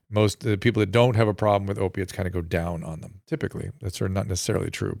 Most the people that don't have a problem with opiates kind of go down on them. Typically, that's not necessarily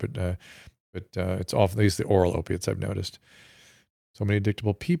true, but it's often, at least the oral opiates I've noticed. So many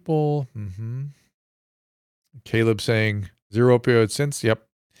addictable people. Mm-hmm. Caleb saying 0 opioids since. Yep.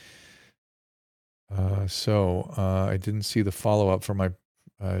 So I didn't see the follow up from my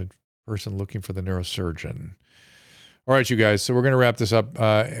person looking for the neurosurgeon. All right, you guys. So we're going to wrap this up.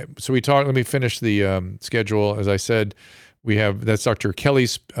 Let me finish the schedule. As I said, that's Dr.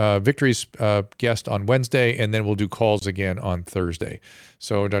 Kelly's Victory's guest on Wednesday, and then we'll do calls again on Thursday.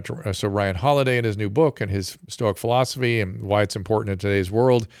 So Ryan Holiday and his new book and his Stoic philosophy and why it's important in today's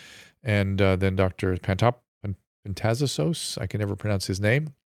world. And then Dr. Pantazos, I can never pronounce his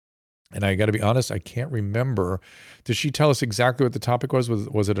name. And I got to be honest, I can't remember. Did she tell us exactly what the topic was?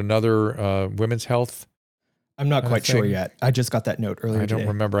 Was it another women's health? I'm not quite sure yet. I just got that note earlier. I don't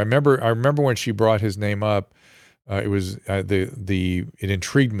remember. I remember when she brought his name up. It was it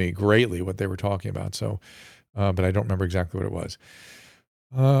intrigued me greatly what they were talking about. So, but I don't remember exactly what it was.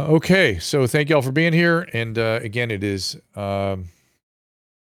 Okay, so thank you all for being here. And again, it is we're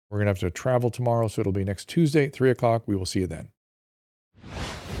gonna have to travel tomorrow, so it'll be next Tuesday at 3:00. We will see you then.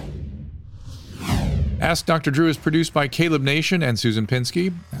 Ask Dr. Drew is produced by Caleb Nation and Susan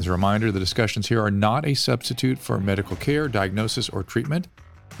Pinsky. As a reminder, the discussions here are not a substitute for medical care, diagnosis, or treatment.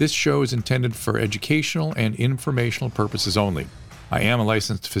 This show is intended for educational and informational purposes only. I am a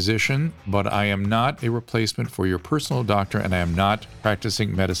licensed physician, but I am not a replacement for your personal doctor, and I am not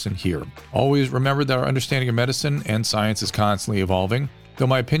practicing medicine here. Always remember that our understanding of medicine and science is constantly evolving. Though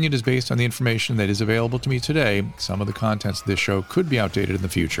my opinion is based on the information that is available to me today, some of the contents of this show could be outdated in the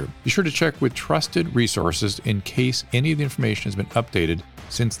future. Be sure to check with trusted resources in case any of the information has been updated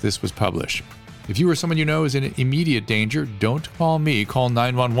since this was published. If you or someone you know is in immediate danger, don't call me, call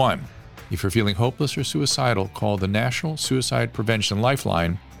 911. If you're feeling hopeless or suicidal, call the National Suicide Prevention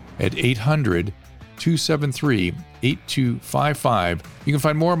Lifeline at 800-273-8255. You can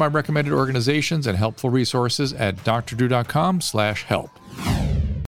find more of my recommended organizations and helpful resources at drdrew.com/help.